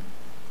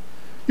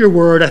your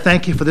word. I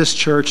thank you for this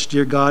church,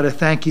 dear God. I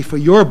thank you for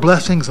your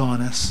blessings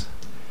on us.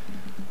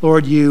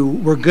 Lord, you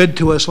were good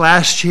to us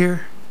last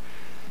year.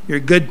 You're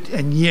good,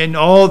 and in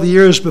all the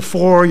years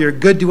before, you're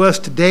good to us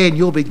today, and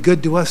you'll be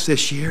good to us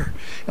this year.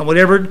 And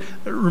whatever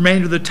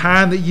remainder of the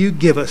time that you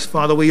give us,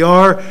 Father, we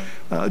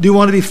do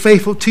want to be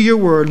faithful to your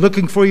word,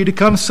 looking for you to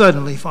come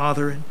suddenly,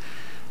 Father.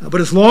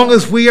 But as long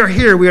as we are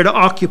here, we are to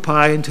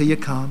occupy until you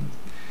come.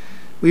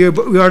 We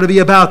are to be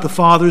about the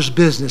Father's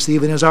business,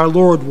 even as our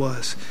Lord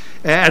was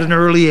at an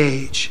early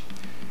age.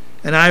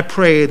 And I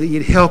pray that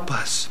you'd help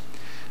us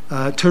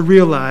to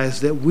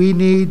realize that we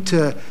need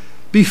to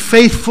be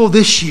faithful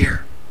this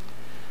year,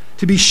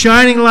 to be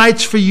shining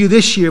lights for you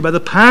this year by the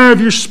power of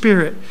your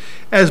Spirit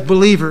as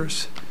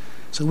believers,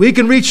 so we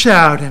can reach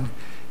out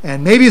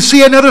and maybe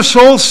see another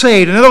soul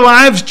saved, another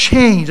lives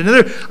changed,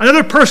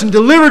 another person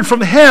delivered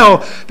from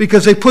hell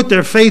because they put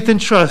their faith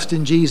and trust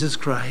in Jesus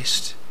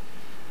Christ.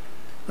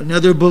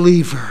 Another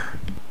believer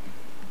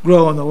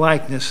grow in the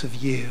likeness of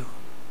you.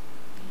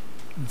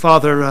 And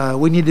Father,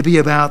 we need to be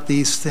about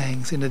these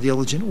things in a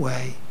diligent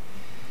way,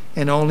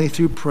 and only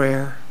through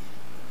prayer,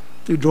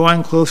 through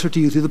drawing closer to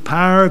you, through the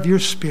power of your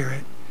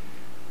Spirit,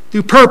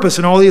 through purpose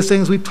and all these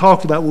things we've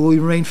talked about, will we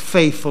remain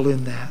faithful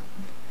in that.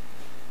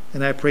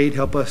 And I pray you'd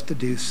help us to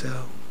do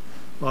so.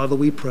 Father,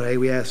 we pray,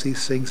 we ask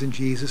these things in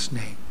Jesus'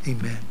 name.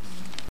 Amen.